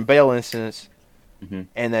Christian Bale instance. Mhm.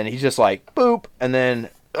 And then he's just like, "Boop," and then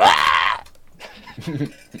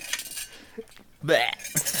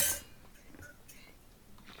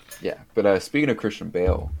Yeah, but speaking of Christian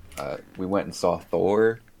Bale, we went and saw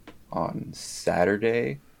Thor on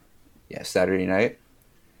Saturday. Yeah, Saturday night.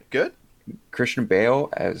 good. Christian Bale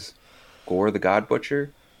as Gore the God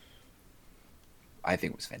Butcher, I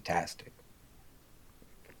think was fantastic.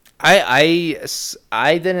 I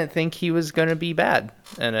didn't think he was gonna be bad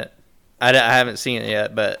in it. I haven't seen it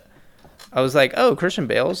yet, but I was like, oh, Christian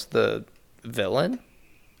Bale's the villain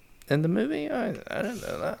in the movie. I didn't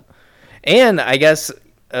know that. And I guess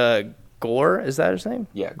Gore, is that his name?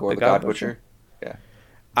 Yeah, Gore the God Butcher. Yeah,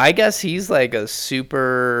 I guess he's like a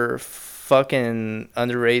super fucking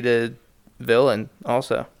underrated villain.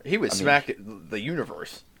 Also, He would I mean- smack the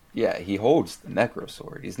universe. yeah, he holds the Necro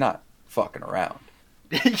Sword. He's not fucking around.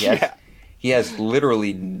 Yeah. He has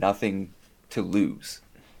literally nothing to lose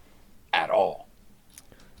at all.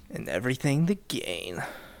 and everything to gain.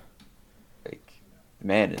 Like, the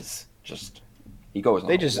man is just, he goes on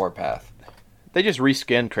They a just- warpath. They just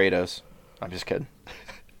reskinned Kratos. I'm just kidding.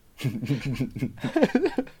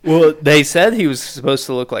 Well, they said he was supposed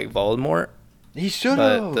to look like Voldemort. He should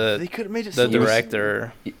But have. the- They could have made it. The seem-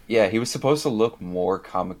 director. Yeah, he was supposed to look more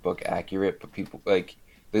comic book accurate, but people like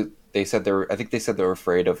they said they were. I think they said they were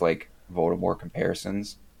afraid of like Voldemort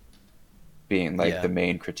comparisons being like Yeah. the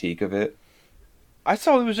main critique of it. I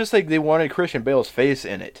saw it was just like they wanted Christian Bale's face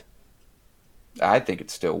in it. I think it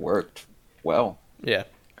still worked well. Yeah.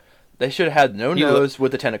 They should have had no He loo- nose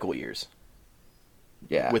with the tentacle ears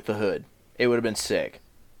Yeah, with the hood. It would have been sick.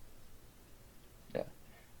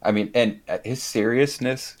 I mean, and his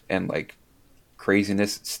seriousness and like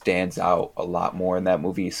craziness stands out a lot more in that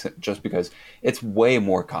movie, just because it's way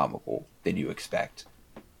more comical than you expect.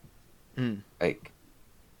 Like,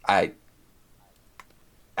 I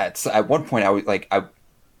at one point I was like,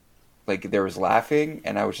 there was laughing,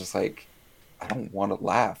 and I was just like, I don't want to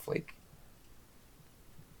laugh. Like,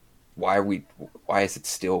 why is it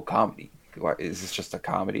still comedy? Why, is this just a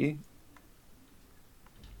comedy?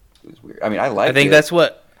 It was weird. I mean, I like. I think that's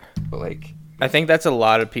what. But like, I think that's a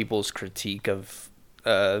lot of people's critique of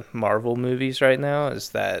Marvel movies right now, is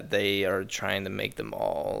that they are trying to make them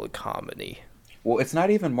all a comedy. well, it's not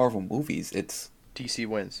even Marvel movies. It's DC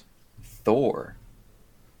wins. Thor.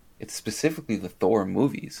 It's specifically the Thor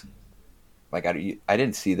movies. Like, I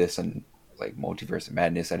didn't see this in like Multiverse of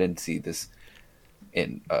Madness. I didn't see this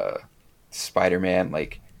in Spider-Man.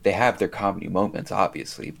 Like, they have their comedy moments,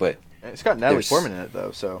 obviously, but It's got Natalie There's- Portman in it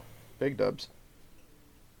though, so big dubs.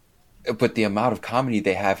 the amount of comedy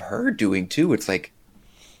they have her doing too, it's like,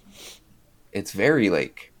 it's very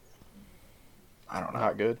like, I don't know.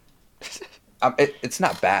 Not good. It's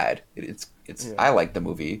not bad. It's Yeah. I like the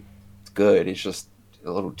movie. It's good. It's just a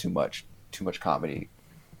little too much comedy.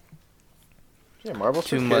 Yeah, Marvel's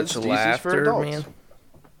Too for much kids, DC's for laughter, adults. man.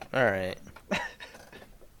 All right.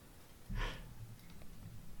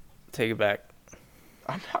 Take it back.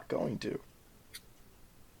 I'm not going to.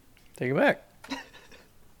 Take it back.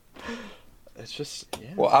 It's just yeah.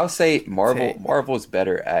 Well, I'll say Okay. Marvel's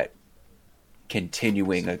better at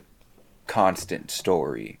continuing a constant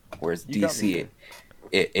story, whereas You got me DC,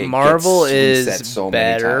 it Marvel gets reset is so many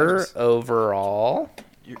better times. overall.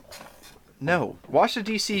 No, watch the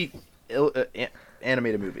DC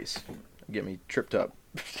animated movies. Get me tripped up.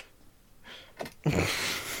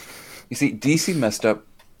 You see, DC messed up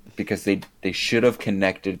because they should have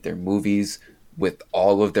connected their movies with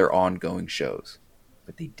all of their ongoing shows,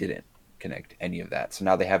 but they didn't connect any of that. So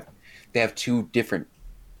now they have two different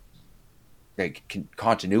like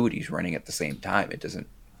continuities running at the same time. It doesn't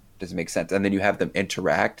make sense. And then you have them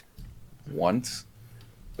interact once,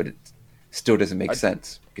 but it still doesn't make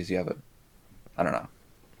sense because you have I don't know.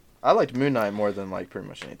 I liked Moon Knight more than like pretty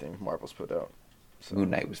much anything Marvel's put out. So,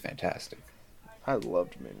 Moon Knight was fantastic. I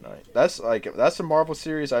loved Moon Knight. That's a Marvel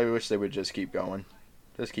series. I wish they would just keep going.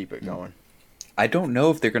 Just keep it going. I don't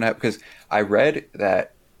know if they're gonna have, because I read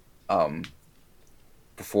that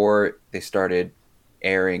before they started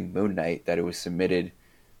airing Moon Knight, that it was submitted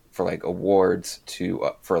for like awards to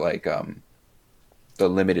for like the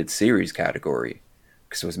limited series category,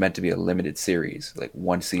 because it was meant to be a limited series, like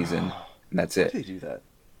one season and that's Why it. did they do that?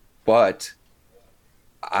 But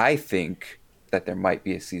I think that there might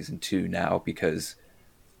be a season 2 now, because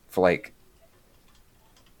for like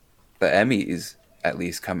the Emmys at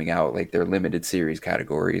least coming out, like their limited series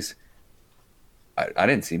categories, I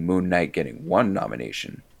didn't see Moon Knight getting one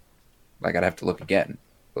nomination. Like, I'd have to look again.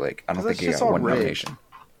 But like, I don't That's think he just got all one rigged. nomination.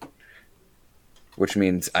 Which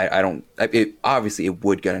means I don't. Obviously, it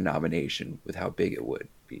would get a nomination with how big it would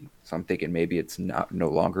be. So I'm thinking maybe it's no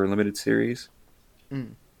longer a limited series.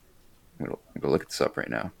 Mm. I'm gonna look this up right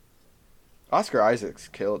now. Oscar Isaacs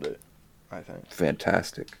killed it. I think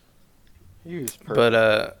Fantastic. he was perfect.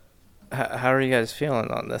 But how are you guys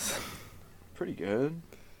feeling on this? Pretty good.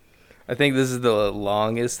 I think this is the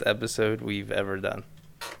longest episode we've ever done.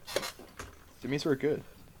 It means we're good.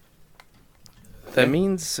 That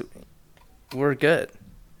means we're good.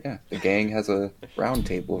 Yeah, the gang has a round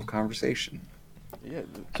table of conversation. Yeah,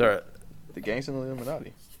 So, the gang's in the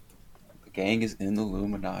Illuminati. The gang is in the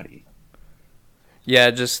Illuminati.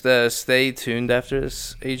 yeah, just stay tuned after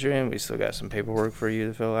this, Adrian. We still got some paperwork for you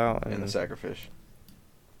to fill out. And the sacrifice.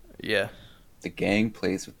 Yeah. The gang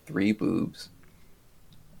plays with 3 boobs.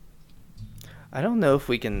 I don't know if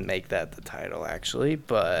we can make that the title, actually,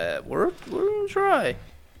 but we're going to try.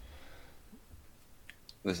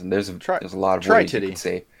 Listen, there's a Try- there's a lot of try ways you titty. could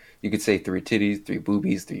say. You could say 3 titties, 3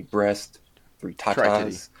 boobies, 3 breasts, 3 Try titty.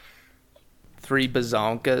 tatas, 3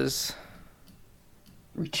 bazonkas,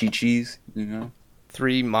 3 chichis, you know?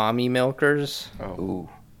 3 mommy milkers. Oh, Ooh.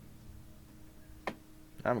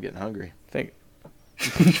 I'm getting hungry. Think.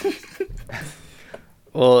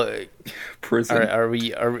 Well, Prison. are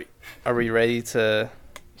we ready to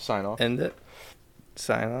Sign off. end it?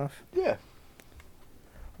 Sign off. Yeah.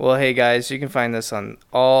 Well, hey guys, you can find this on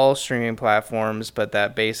all streaming platforms, but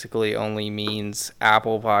that basically only means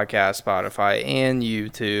Apple Podcast, Spotify, and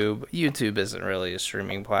YouTube. YouTube isn't really a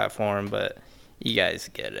streaming platform, but you guys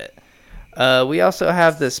get it. We also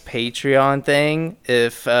have this Patreon thing.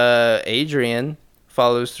 If Adrian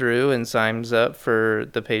follows through and signs up for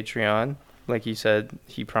the Patreon, like he said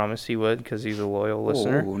he promised he would because he's a loyal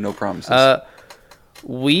listener. Oh, no promises.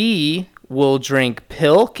 we will drink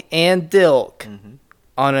Pilk and Dilk Mm-hmm.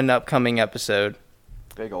 on an upcoming episode.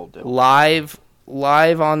 Big old deal. Live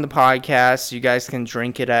on the podcast. You guys can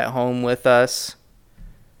drink it at home with us.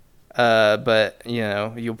 But, you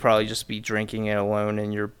know, you'll probably just be drinking it alone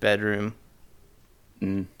in your bedroom,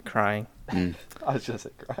 crying. I was just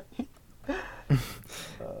crying.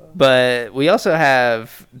 But we also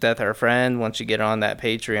have Death Our Friend once you get on that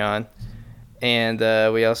Patreon. And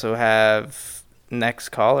we also have Next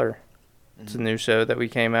Caller. It's a new show that we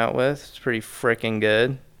came out with. It's pretty freaking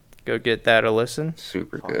good. Go get that a listen.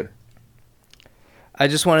 Super good. I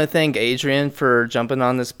just want to thank Adrian for jumping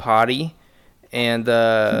on this potty. And,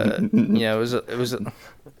 you know, it was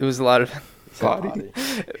a lot of... Potty.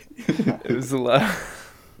 It was a lot...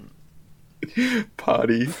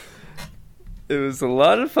 Potty. It was a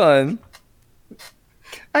lot of fun.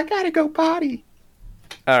 I gotta go potty.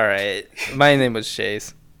 All right. My name was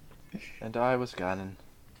Chase. And I was Gannon.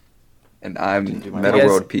 And I'm Do my Metal guys-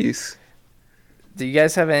 World Peace. Do you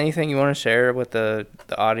guys have anything you want to share with the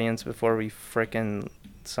audience before we frickin'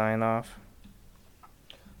 sign off?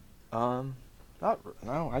 No,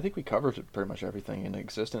 I think we covered pretty much everything in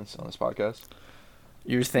existence on this podcast.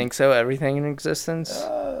 You think so? Everything in existence?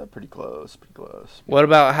 Pretty close. What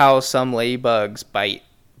about how some ladybugs bite,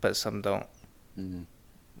 but some don't? Mm-hmm.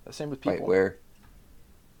 Same with people. Right where?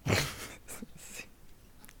 I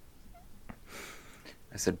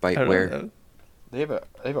said I bite don't where? know. They have a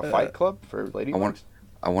fight club for ladybugs.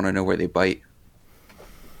 I want to know where they bite.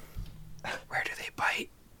 Where do they bite?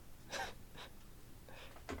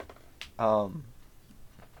 I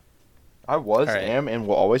was, All right. am, and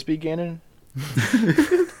will always be Gannon.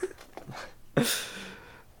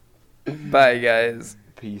 Bye, guys.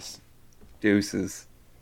 Peace. Deuces.